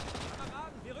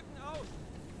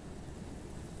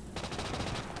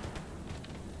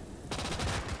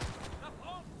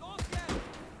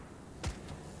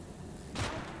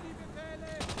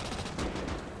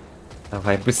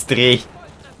 Давай быстрей.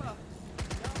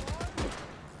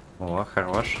 О,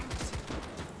 хорош.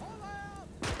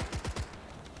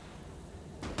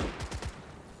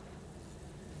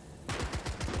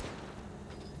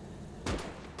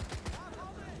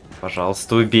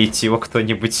 Пожалуйста, убейте его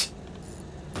кто-нибудь.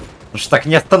 Ну что так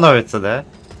не остановится, да?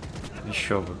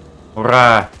 Еще бы.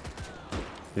 Ура!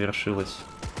 Завершилось.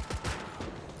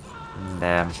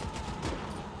 Да.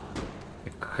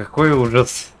 Какой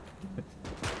ужас.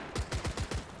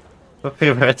 Что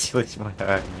превратилась моя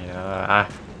армия?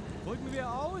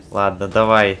 Ладно,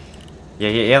 давай.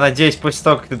 Я надеюсь, после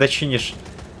того, как ты дочинишь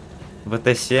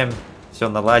ВТ-7, все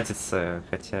наладится.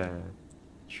 Хотя,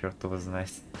 черт его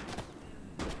знает.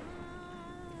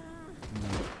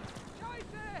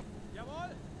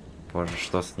 Боже,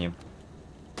 что с ним?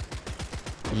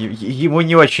 Ему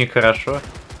не очень хорошо.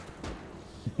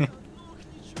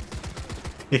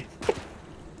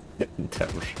 Да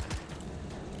уж.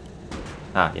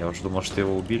 Я уже думал, что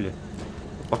его убили.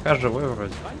 Пока живой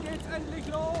вроде.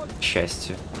 К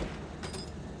счастью.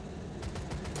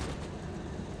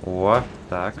 О,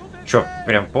 так. Чё,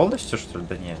 прям полностью, что ли?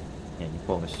 Да не, не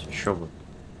полностью. Еще бы.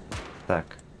 Так,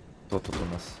 кто тут у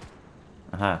нас?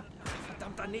 Ага.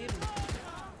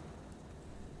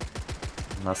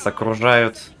 Нас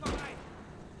окружают.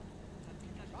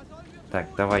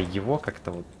 Так, давай его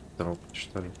как-то вот дропать,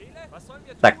 что ли.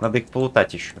 Так, надо их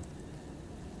полутать еще.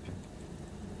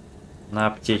 На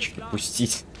аптечки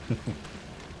пустить.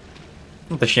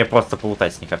 Ну, точнее, просто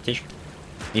полутать с них аптечки.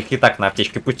 Их и так на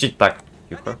аптечки пустить. Так,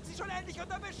 тихо.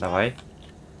 Давай.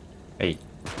 Эй.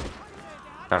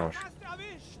 Хорош.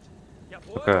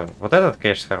 Только вот этот,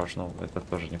 конечно, хорош, но это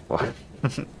тоже неплохо.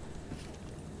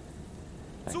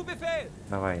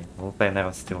 Давай, лутай,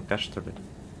 наверное, стрелка, что ли.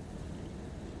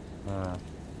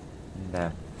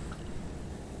 Да.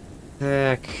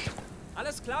 Так.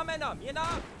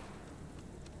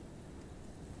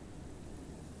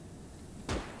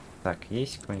 Так,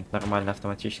 есть какое-нибудь нормальное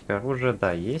автоматическое оружие?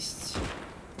 Да, есть.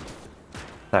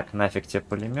 Так, нафиг тебе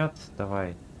пулемет.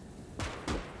 Давай.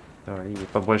 Давай, и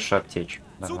побольше аптечек.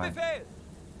 Нормально.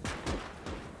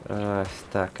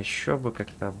 Так, еще бы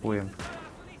как-то обоим.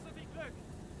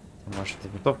 Может, и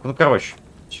винтовку. Ну, короче.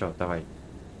 Все, давай.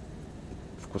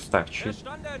 В кустах чип.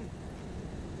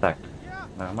 Так,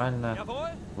 нормально.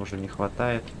 Уже не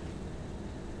хватает.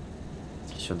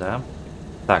 Сюда.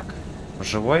 Так,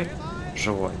 живой?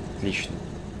 Живой. Отлично.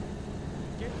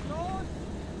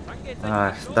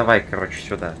 Давай, короче,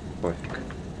 сюда. Пофиг.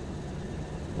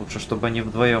 Лучше, чтобы они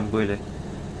вдвоем были.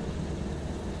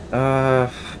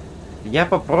 Я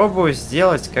попробую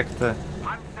сделать как-то...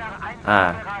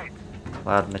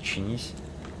 Ладно, чинись.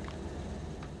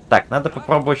 Так, надо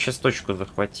попробовать сейчас точку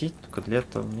захватить. Только для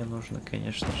этого мне нужно,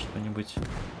 конечно, что-нибудь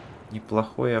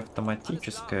неплохое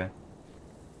автоматическое.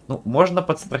 Ну, можно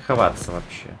подстраховаться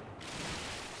вообще.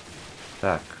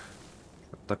 Так.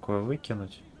 Что такое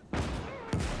выкинуть?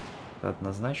 Это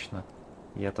однозначно.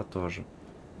 И это тоже.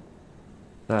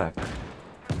 Так.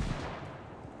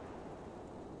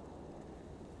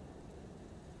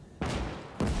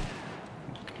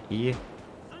 И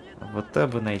вот это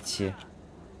бы найти.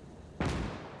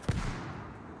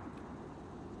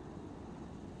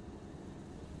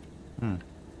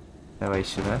 Давай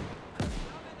сюда.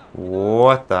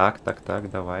 О, так,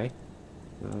 давай.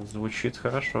 Звучит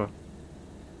хорошо.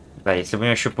 Да, если бы у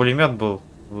меня еще пулемет был,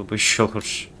 было бы еще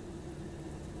лучше.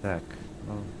 Так,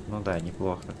 ну да,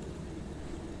 неплохо.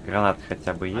 Гранат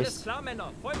хотя бы есть.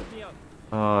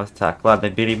 Так, ладно,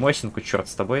 бери мосинку, черт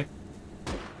с тобой.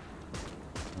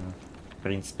 В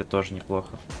принципе, тоже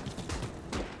неплохо.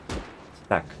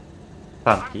 Так,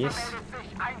 танк есть.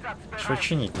 Что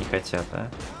чинить не хотят,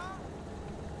 а?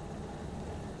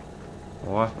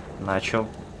 О, начал.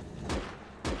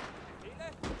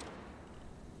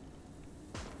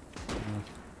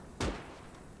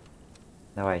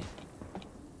 Давай.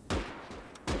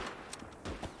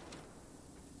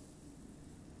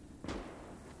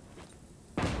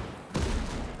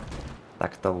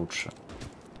 Так-то лучше.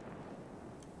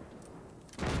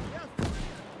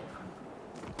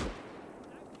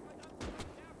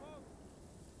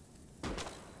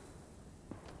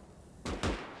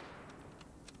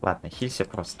 Ладно, хилься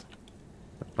просто.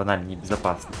 Это банально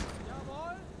небезопасно.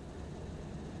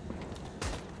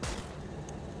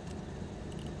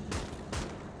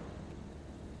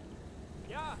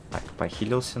 Так,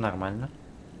 похилился нормально.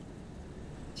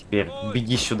 Теперь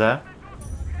беги сюда.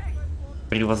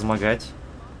 Превозмогать.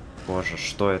 Боже,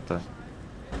 что это?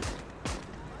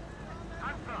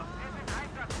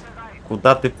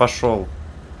 Куда ты пошел?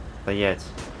 Стоять.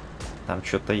 Там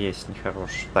что-то есть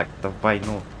нехорошее. Так, давай,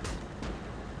 ну.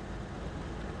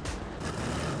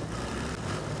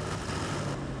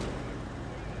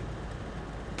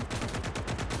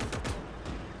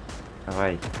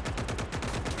 Давай.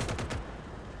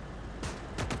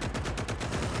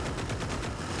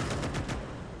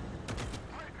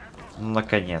 Ну,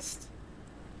 наконец-то.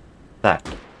 Так.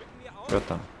 Что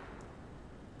там?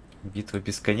 Битва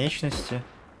бесконечности.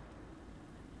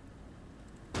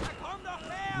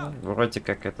 Ну, вроде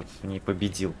как этот в ней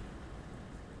победил.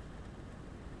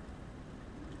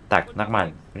 Так,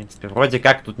 нормально. В принципе, вроде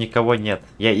как тут никого нет.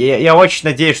 Я очень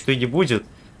надеюсь, что и не будет.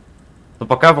 Но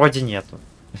пока вроде нету.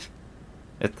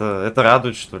 Это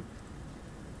радует, что ли?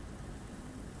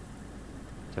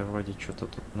 Хотя вроде что-то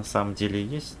тут на самом деле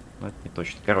есть. Но это не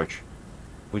точно. Короче,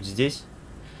 будь здесь.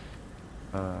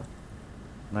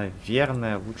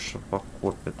 Наверное, лучше по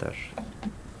копе даже.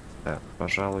 Так,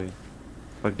 пожалуй,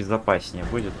 побезопаснее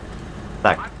будет.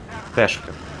 Так,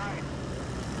 тэшка.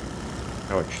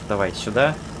 Короче, давай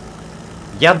сюда.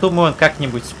 Я думаю, он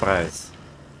как-нибудь справится.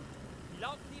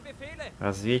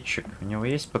 Разведчик. У него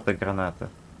есть фотограната?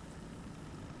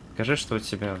 Скажи, что у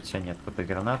тебя нет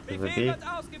фотогранаты. Забей.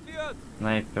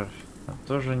 Снайпер. Там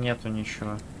тоже нету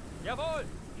ничего.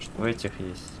 Что у этих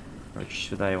есть? Короче,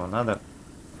 сюда его надо.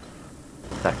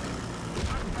 Так.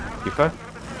 Тихо.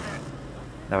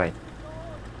 Давай.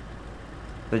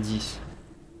 Садись.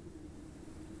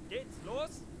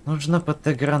 Нужна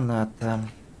фотограната.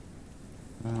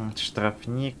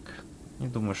 Штрафник. Не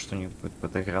думаю, что у них будет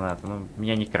фотограната. Но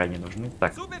мне они крайне нужны.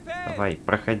 Так, давай,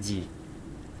 проходи.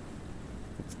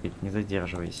 Так сказать, не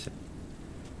задерживайся.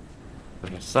 То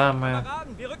же самое.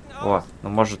 О, ну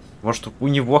может у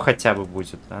него хотя бы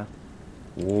будет, а?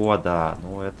 О, да,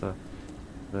 ну это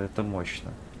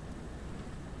мощно.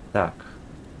 Так.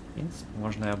 В принципе,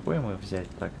 можно и обоймы взять.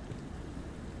 Так.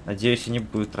 Надеюсь, они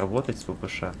будут работать с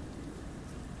ППШ.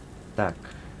 Так.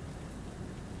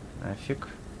 Нафиг.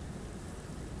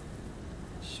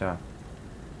 Все.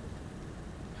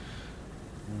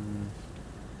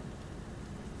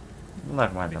 Ну,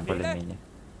 нормально, более-менее.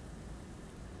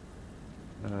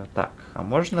 Так, а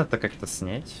можно это как-то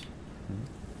снять?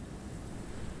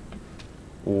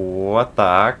 О,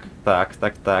 так,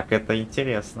 это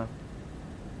интересно.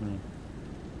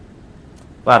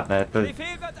 Ладно, это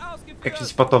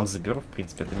как-нибудь потом заберу, в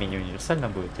принципе, это менее универсально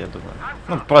будет, я думаю.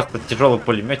 Ну, просто тяжелый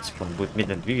пулемет, типа, он будет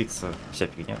медленно двигаться, вся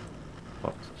фигня.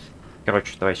 Вот.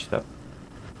 Короче, давай сюда.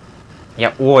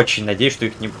 Я очень надеюсь,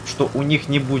 что у них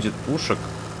не будет пушек.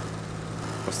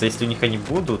 Просто если у них они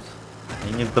будут,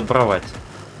 они не сдобровать.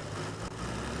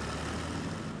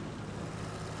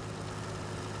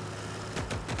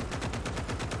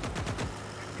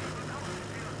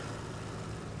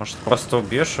 Может, просто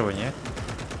убьешь его, не?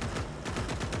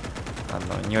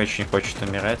 Оно не очень хочет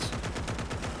умирать.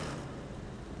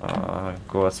 О,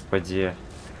 господи.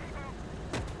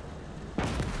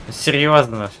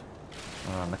 Серьезно?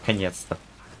 Наконец-то.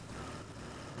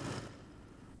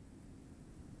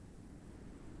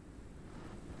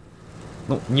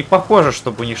 Ну, не похоже,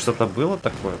 чтобы у них что-то было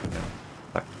такое.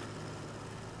 Так.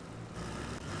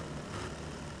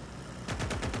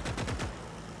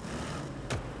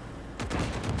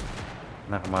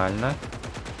 Нормально.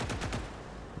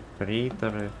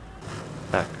 Фритеры.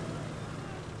 Так.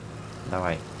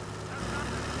 Давай.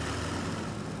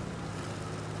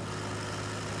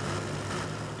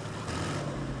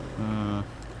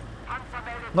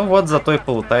 Ну вот, зато и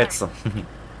полутается.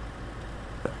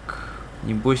 Так.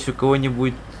 Небось, у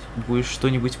кого-нибудь будет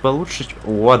что-нибудь получше.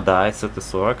 О, да,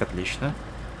 СТ-40, отлично.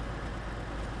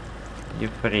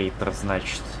 Ефрейтор,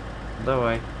 значит.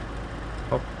 Давай.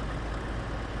 Оп.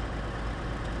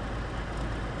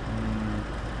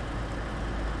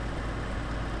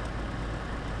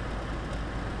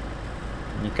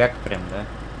 Никак прям, да?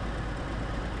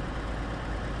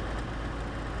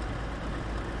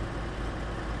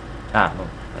 А, ну,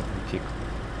 это фиг.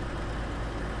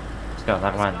 Все,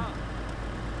 нормально.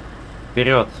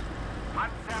 Вперед!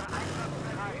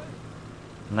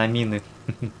 На мины.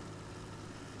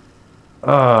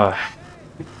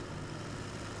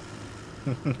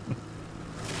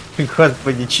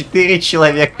 Господи, 4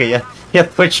 человека, я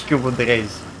точки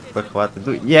умудряюсь захватывать.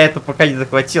 Ну, я это пока не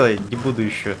захватил, я не буду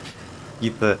еще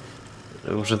какие-то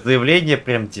уже заявления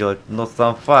прям делать, но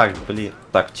сам факт, блин.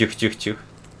 Так, тихо.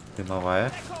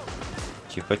 Дымовая.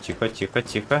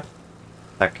 Тихо.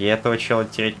 Так, я этого чела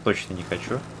терять точно не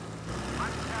хочу.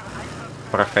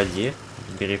 Проходи.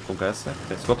 Бери фугасы.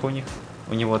 Сколько у них?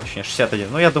 У него, точнее,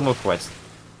 61. Ну, я думаю, хватит.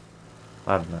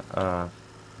 Ладно,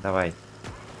 давай.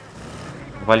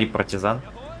 Вали партизан.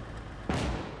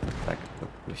 Так,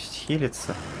 пусть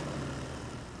хилится.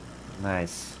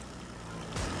 Найс.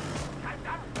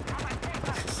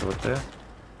 СВТ.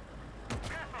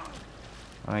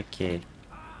 Окей.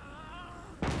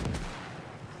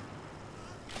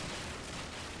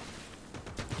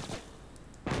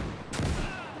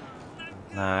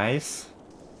 Найс.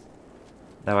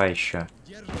 Давай еще.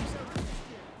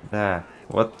 Да.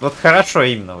 Вот хорошо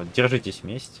именно. Вот держитесь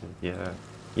вместе.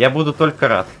 Я буду только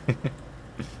рад.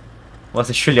 У вас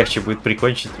еще легче будет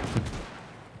прикончить.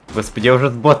 Господи, я уже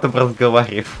с ботом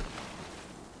разговариваю.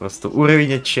 Просто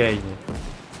уровень отчаяния.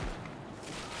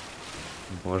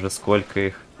 Боже, сколько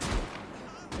их.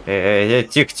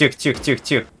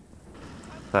 Тихо.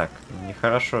 Так,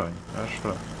 нехорошо.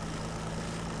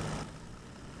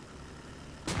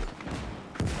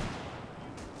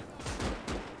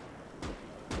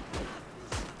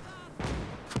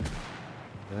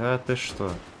 Да ты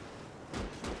что?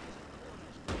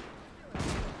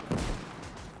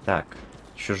 Так,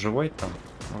 еще живой там?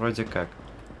 Вроде как.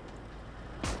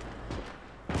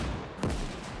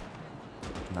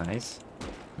 Найс.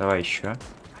 Давай еще.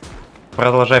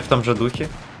 Продолжай в том же духе.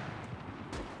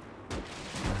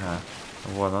 Ага,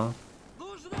 вон он.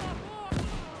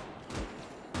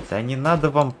 Да не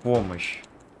надо вам помощь.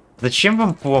 Зачем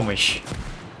вам помощь?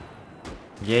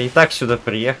 Я и так сюда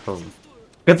приехал.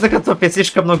 В конце концов, я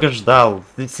слишком много ждал.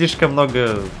 Слишком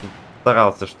много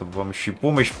старался, чтобы вам еще и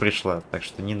помощь пришла. Так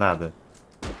что не надо.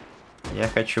 Я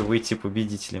хочу выйти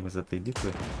победителем из этой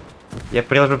битвы. Я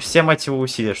приложу все мотивы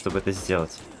усилия, чтобы это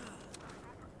сделать.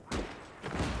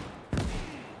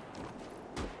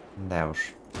 Да уж.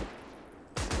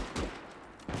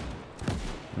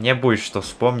 Мне будет что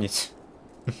вспомнить.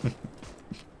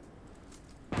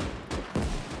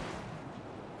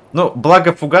 Ну,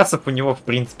 благо фугасов у него, в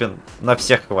принципе, на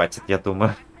всех хватит, я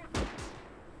думаю.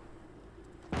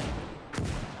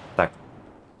 Так.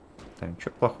 Там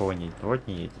ничего плохого не едет. Вроде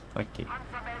не едет. Окей.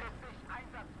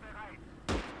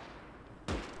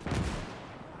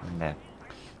 Да.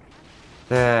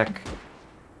 Так.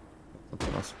 Тут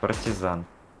у нас партизан.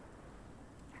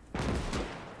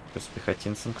 С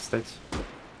пехотинцем, кстати.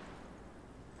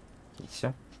 И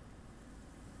все.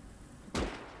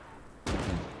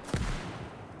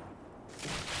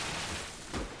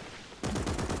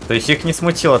 То есть их не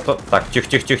смутило то... Так,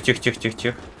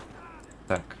 тихо.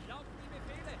 Так.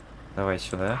 Давай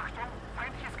сюда.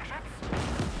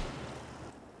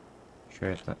 Что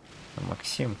это?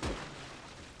 Максим.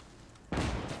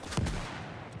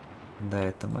 Да,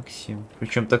 это Максим.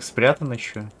 Причем так спрятан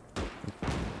еще.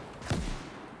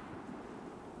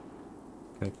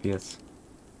 Капец.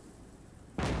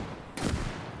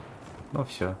 Ну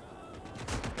все.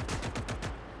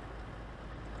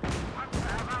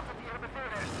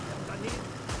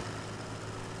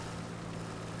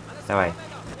 Давай.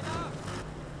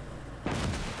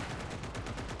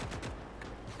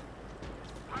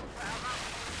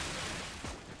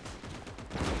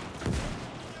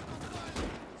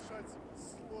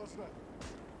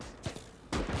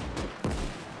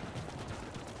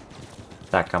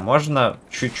 Так, а можно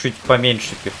чуть-чуть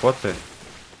поменьше пехоты?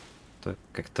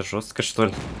 Как-то жестко, что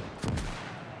ли?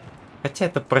 Хотя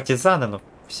это партизаны, но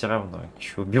все равно.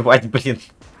 Еще убивать, блин.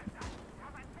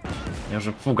 У меня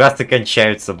уже фугасы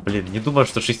кончаются, блин. Не думал,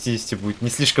 что 60 будет не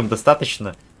слишком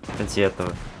достаточно для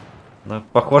этого. Но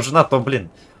похоже на то, блин.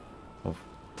 Уф.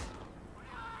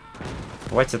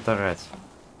 Хватит орать.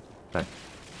 Так,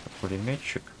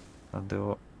 пулеметчик. Надо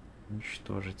его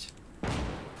уничтожить.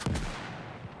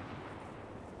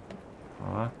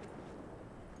 О.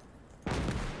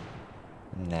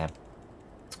 Да.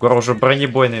 Скоро уже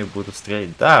бронебойные буду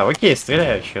стрелять. Да, окей,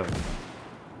 стреляю, чел.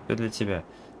 Все для тебя.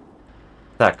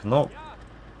 Так, ну...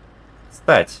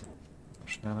 Кстати.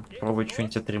 Надо попробовать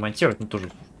что-нибудь отремонтировать. Ну,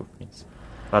 тоже, в принципе.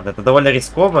 Ладно, это довольно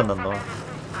рискованно, но...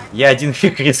 Я один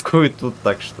фиг рискую тут,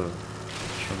 так что...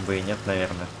 Почему бы и нет,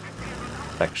 наверное.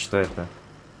 Так, что это?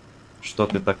 Что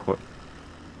ты такой?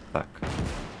 Так.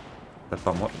 Это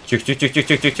поможет.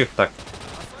 Тихо. Так.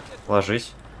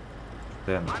 Ложись.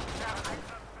 Дэн.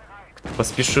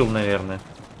 Поспешил, наверное.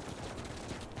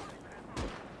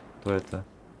 Кто это?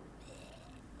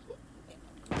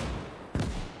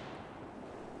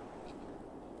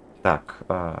 Так,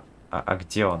 а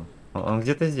где он? Он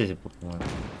где-то здесь был, по-моему.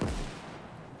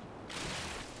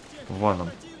 Вон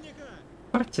он.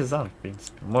 Партизан, в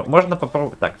принципе. Можно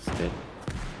попробовать. Так, стоять.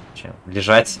 Чем?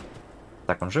 Лежать.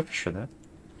 Так, он жив еще, да?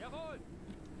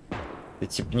 Ты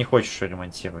типа не хочешь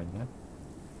ремонтировать, да?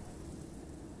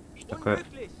 Что такое?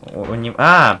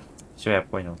 Все, я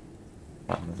понял.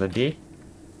 Ладно, забей.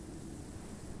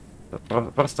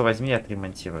 Просто возьми и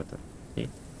отремонтируй это.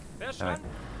 Давай.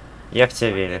 Я в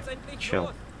тебя верю,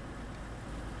 чел.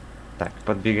 Так,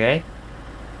 подбегай.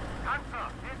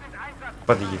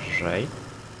 Подъезжай.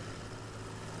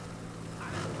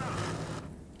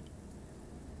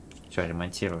 Все,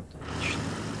 ремонтируют. Отлично.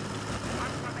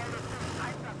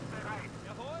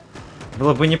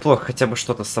 Было бы неплохо хотя бы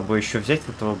что-то с собой еще взять в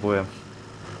этого боя.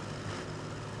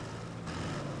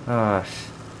 Так,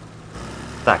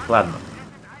 ладно.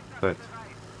 Кто это?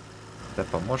 Это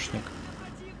помощник.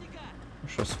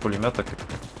 Что, с пулемета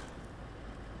как-то?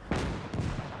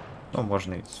 Ну,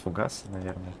 можно и с фугаса,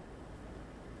 наверное.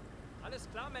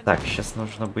 Так, сейчас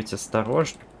нужно быть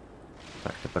осторожным.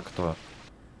 Так, это кто?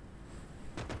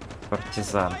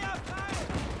 Партизан.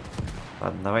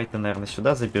 Ладно, давай ты, наверное,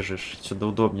 сюда забежишь. Сюда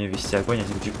удобнее вести огонь.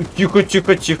 Тихо.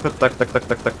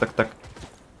 Так.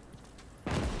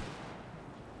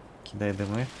 Кидай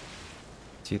дымы.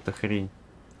 Где эта хрень?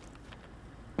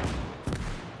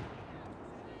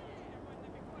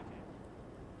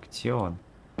 Где он?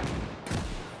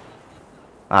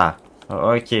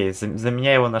 Окей, за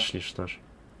меня его нашли, что ж.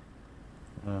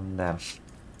 Да.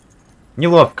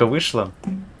 Неловко вышло.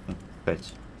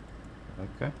 Кстати.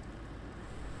 Так-ка.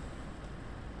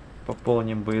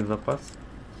 Пополним боезапас.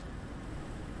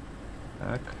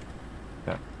 Так.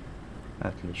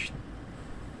 Отлично.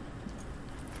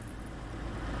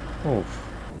 Уф.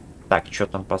 Так, что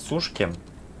там по сушке?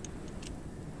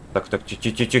 Так,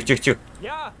 тихо.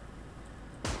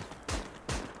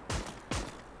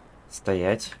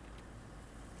 Стоять.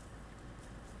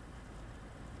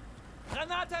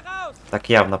 Так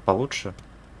явно получше.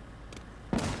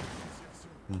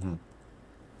 Угу.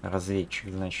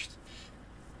 Разведчик, значит.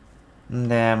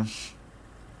 Да.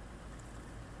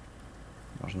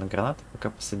 Можно гранаты пока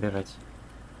пособирать.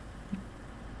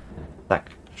 Так,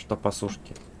 что по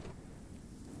сушке?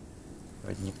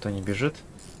 Вроде никто не бежит.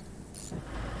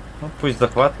 Ну, пусть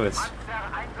захватывается.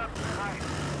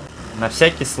 На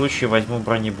всякий случай возьму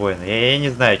бронебойный. Я не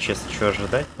знаю, честно, что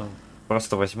ожидать, но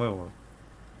просто возьму его.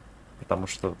 Потому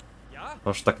что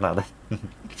так надо.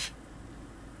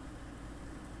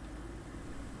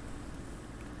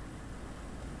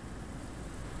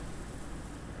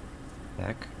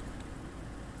 Так.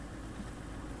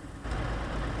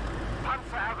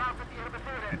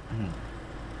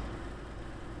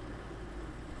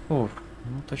 Ух,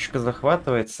 ну точка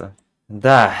захватывается.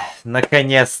 Да,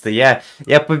 наконец-то я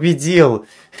победил.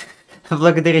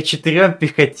 Благодаря 4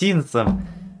 пехотинцам.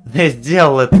 Я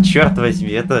сделал это, черт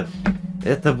возьми.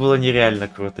 Это было нереально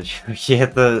круто, чуваки.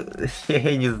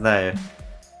 Я не знаю.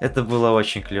 Это было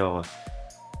очень клево.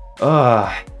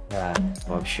 Да,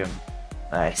 в общем,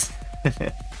 найс.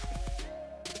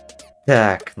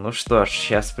 Так, ну что ж,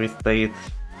 сейчас предстоит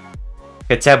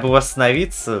хотя бы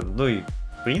восстановиться, ну и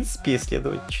в принципе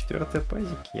исследовать 4-й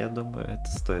пазик. Я думаю, это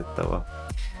стоит того.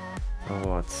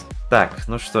 Вот. Так,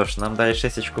 ну что ж, нам дали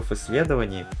 6 очков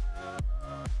исследований.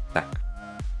 Так.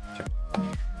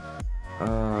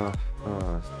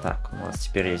 Так, у нас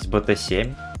теперь есть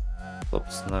БТ-7.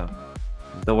 Собственно,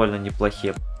 довольно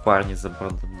неплохие парни за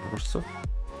бранденбуржцев.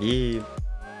 И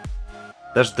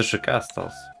даже ДШК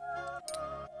остался.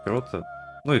 Круто.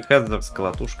 Ну и Хедзер с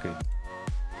колотушкой.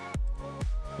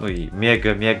 Ну и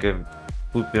мега-мега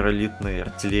супер элитный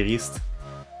артиллерист.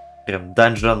 Прям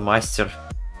данжан мастер.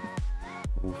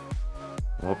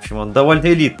 В общем, он довольно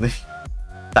элитный.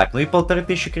 Так, ну и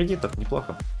 1500 кредитов,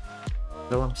 неплохо.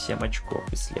 В целом 7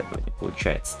 очков исследований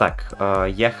получается. Так,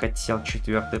 я хотел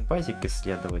 4-й пазик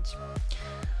исследовать.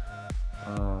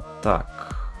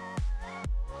 Так.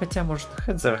 Хотя, может,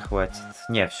 Хедзера хватит.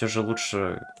 Не, все же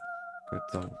лучше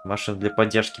какую-то машину для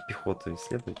поддержки пехоты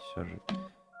исследовать. Все же.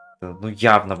 Это, ну,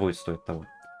 явно будет стоить того.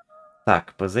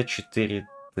 Так,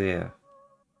 ПЗ-4Д.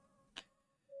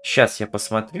 Сейчас я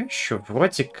посмотрю еще.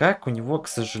 Вроде как у него, к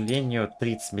сожалению,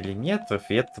 30 миллиметров.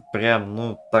 И это прям,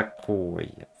 ну,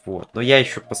 такое. Вот. Но я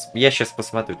сейчас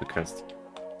посмотрю как раз таки.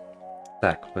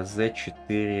 Так,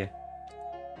 ПЗ-4Д.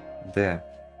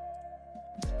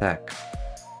 Так.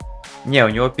 Не, у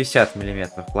него 50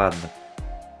 миллиметров, ладно.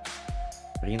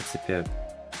 В принципе,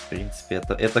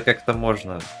 это как-то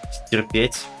можно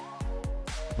стерпеть.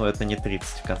 Но это не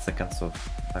 30, в конце концов.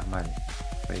 Нормально.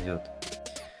 Пойдет.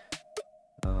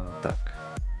 Так.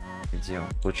 Где он?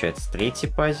 Получается, третий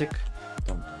пазик.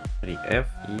 Потом 3F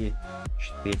и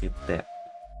 4D.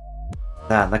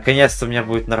 Да, наконец-то у меня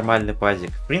будет нормальный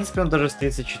пазик. В принципе, он даже с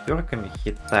 34-ками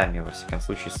хитами, во всяком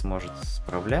случае, сможет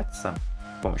справляться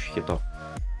с помощью хитов.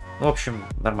 Ну, в общем,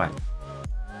 нормально.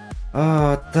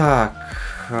 Так,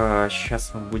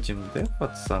 сейчас мы будем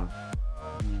дефаться.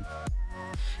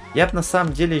 Я бы на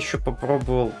самом деле еще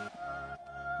попробовал...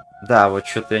 Да, вот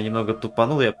что-то я немного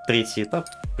тупанул. Я третий этап,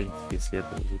 в принципе,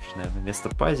 исследовал лучше, наверное, вместо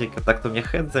пазика. Так-то у меня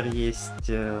хедзер есть.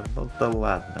 Ну да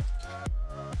ладно.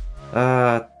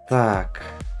 Так.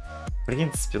 В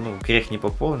принципе, ну, грех не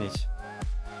пополнить.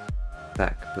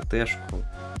 Так, ПТшку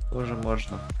тоже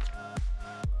можно.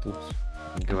 Тут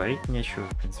говорить нечего,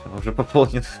 в принципе, он уже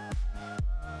пополнен.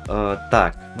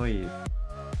 Так, ну и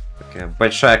такая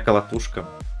большая колотушка.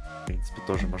 В принципе,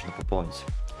 тоже можно пополнить.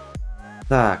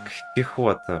 Так,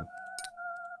 пехота.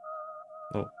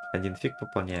 Ну, один фиг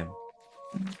пополняем.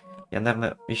 Я,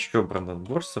 наверное, еще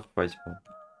бранденбурсов возьму.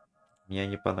 Мне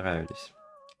они понравились.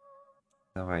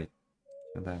 Давай.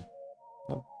 Сюда.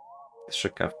 Ну,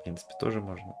 ШК, в принципе, тоже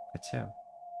можно. Хотя...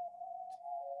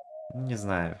 Не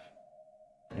знаю.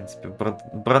 В принципе,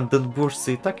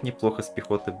 бранденбуржцы и так неплохо с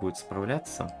пехотой будет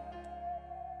справляться.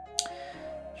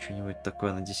 Что-нибудь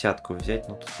такое на десятку взять,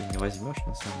 но тут ты не возьмешь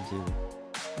на самом деле.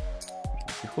 Можно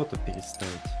пехоту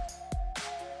переставить.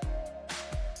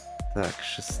 Так,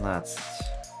 16.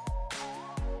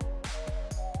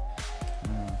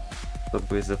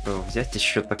 Чтобы из этого взять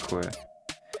еще такое.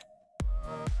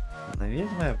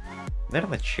 Наверное,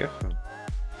 чеха.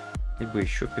 Либо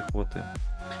еще пехоты.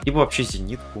 Либо вообще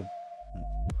зенитку.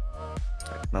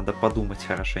 Так, надо подумать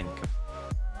хорошенько.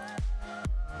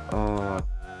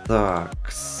 Так,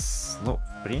 ну,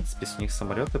 в принципе, с них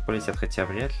самолеты полетят, хотя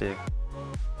вряд ли.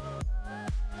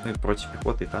 Ну и против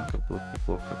пехоты и танков было бы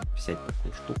неплохо взять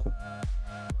такую штуку.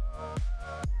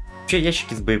 Вообще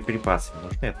ящики с боеприпасами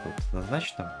нужны, это вот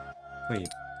однозначно. Ну и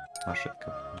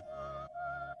машинка.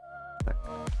 Так,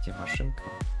 где машинка?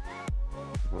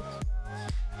 Вот.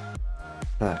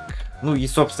 Так, ну и,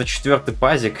 собственно, четвертый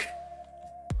пазик.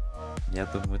 Я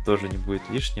думаю, тоже не будет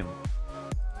лишним.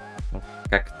 Ну,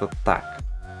 как-то так.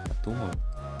 Я думаю.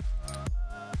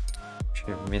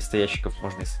 Вообще, вместо ящиков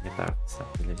можно и санитар, на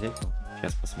самом деле, взять. Ну,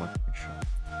 сейчас посмотрим еще.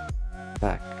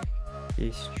 Так,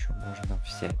 здесь что можно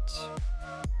взять?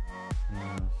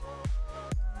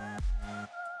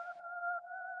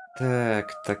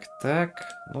 Так.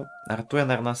 Ну, арту я,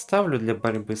 наверное, оставлю для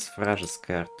борьбы с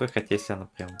вражеской артой. Хотя, если она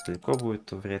прям далеко будет,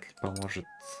 то вряд ли поможет.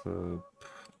 Ну,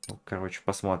 короче,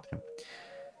 посмотрим.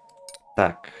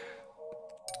 Так.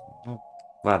 Ну,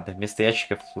 ладно, вместо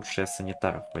ящиков лучше я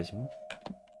санитаров возьму.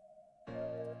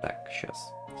 Так,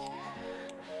 сейчас.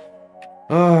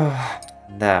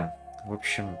 Да, в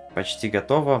общем, почти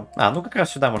готово. Ну как раз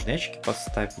сюда можно ящики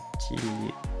поставить.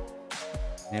 И,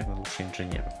 наверное, лучше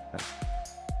инженеров. Да.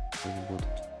 Будут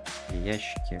и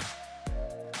ящики.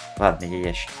 Ладно, я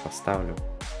ящики поставлю.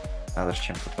 Надо же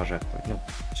чем-то пожертвовать. Ну,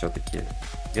 все-таки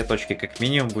 2 точки как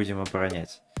минимум будем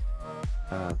оборонять.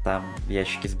 Там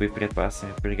ящики с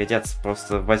боеприпасами пригодятся.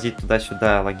 Просто возить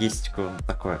туда-сюда логистику,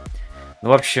 такое. Ну,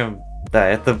 в общем, да,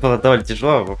 это было довольно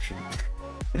тяжело. В общем,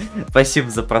 спасибо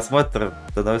за просмотр.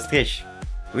 До новых встреч.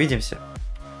 Увидимся.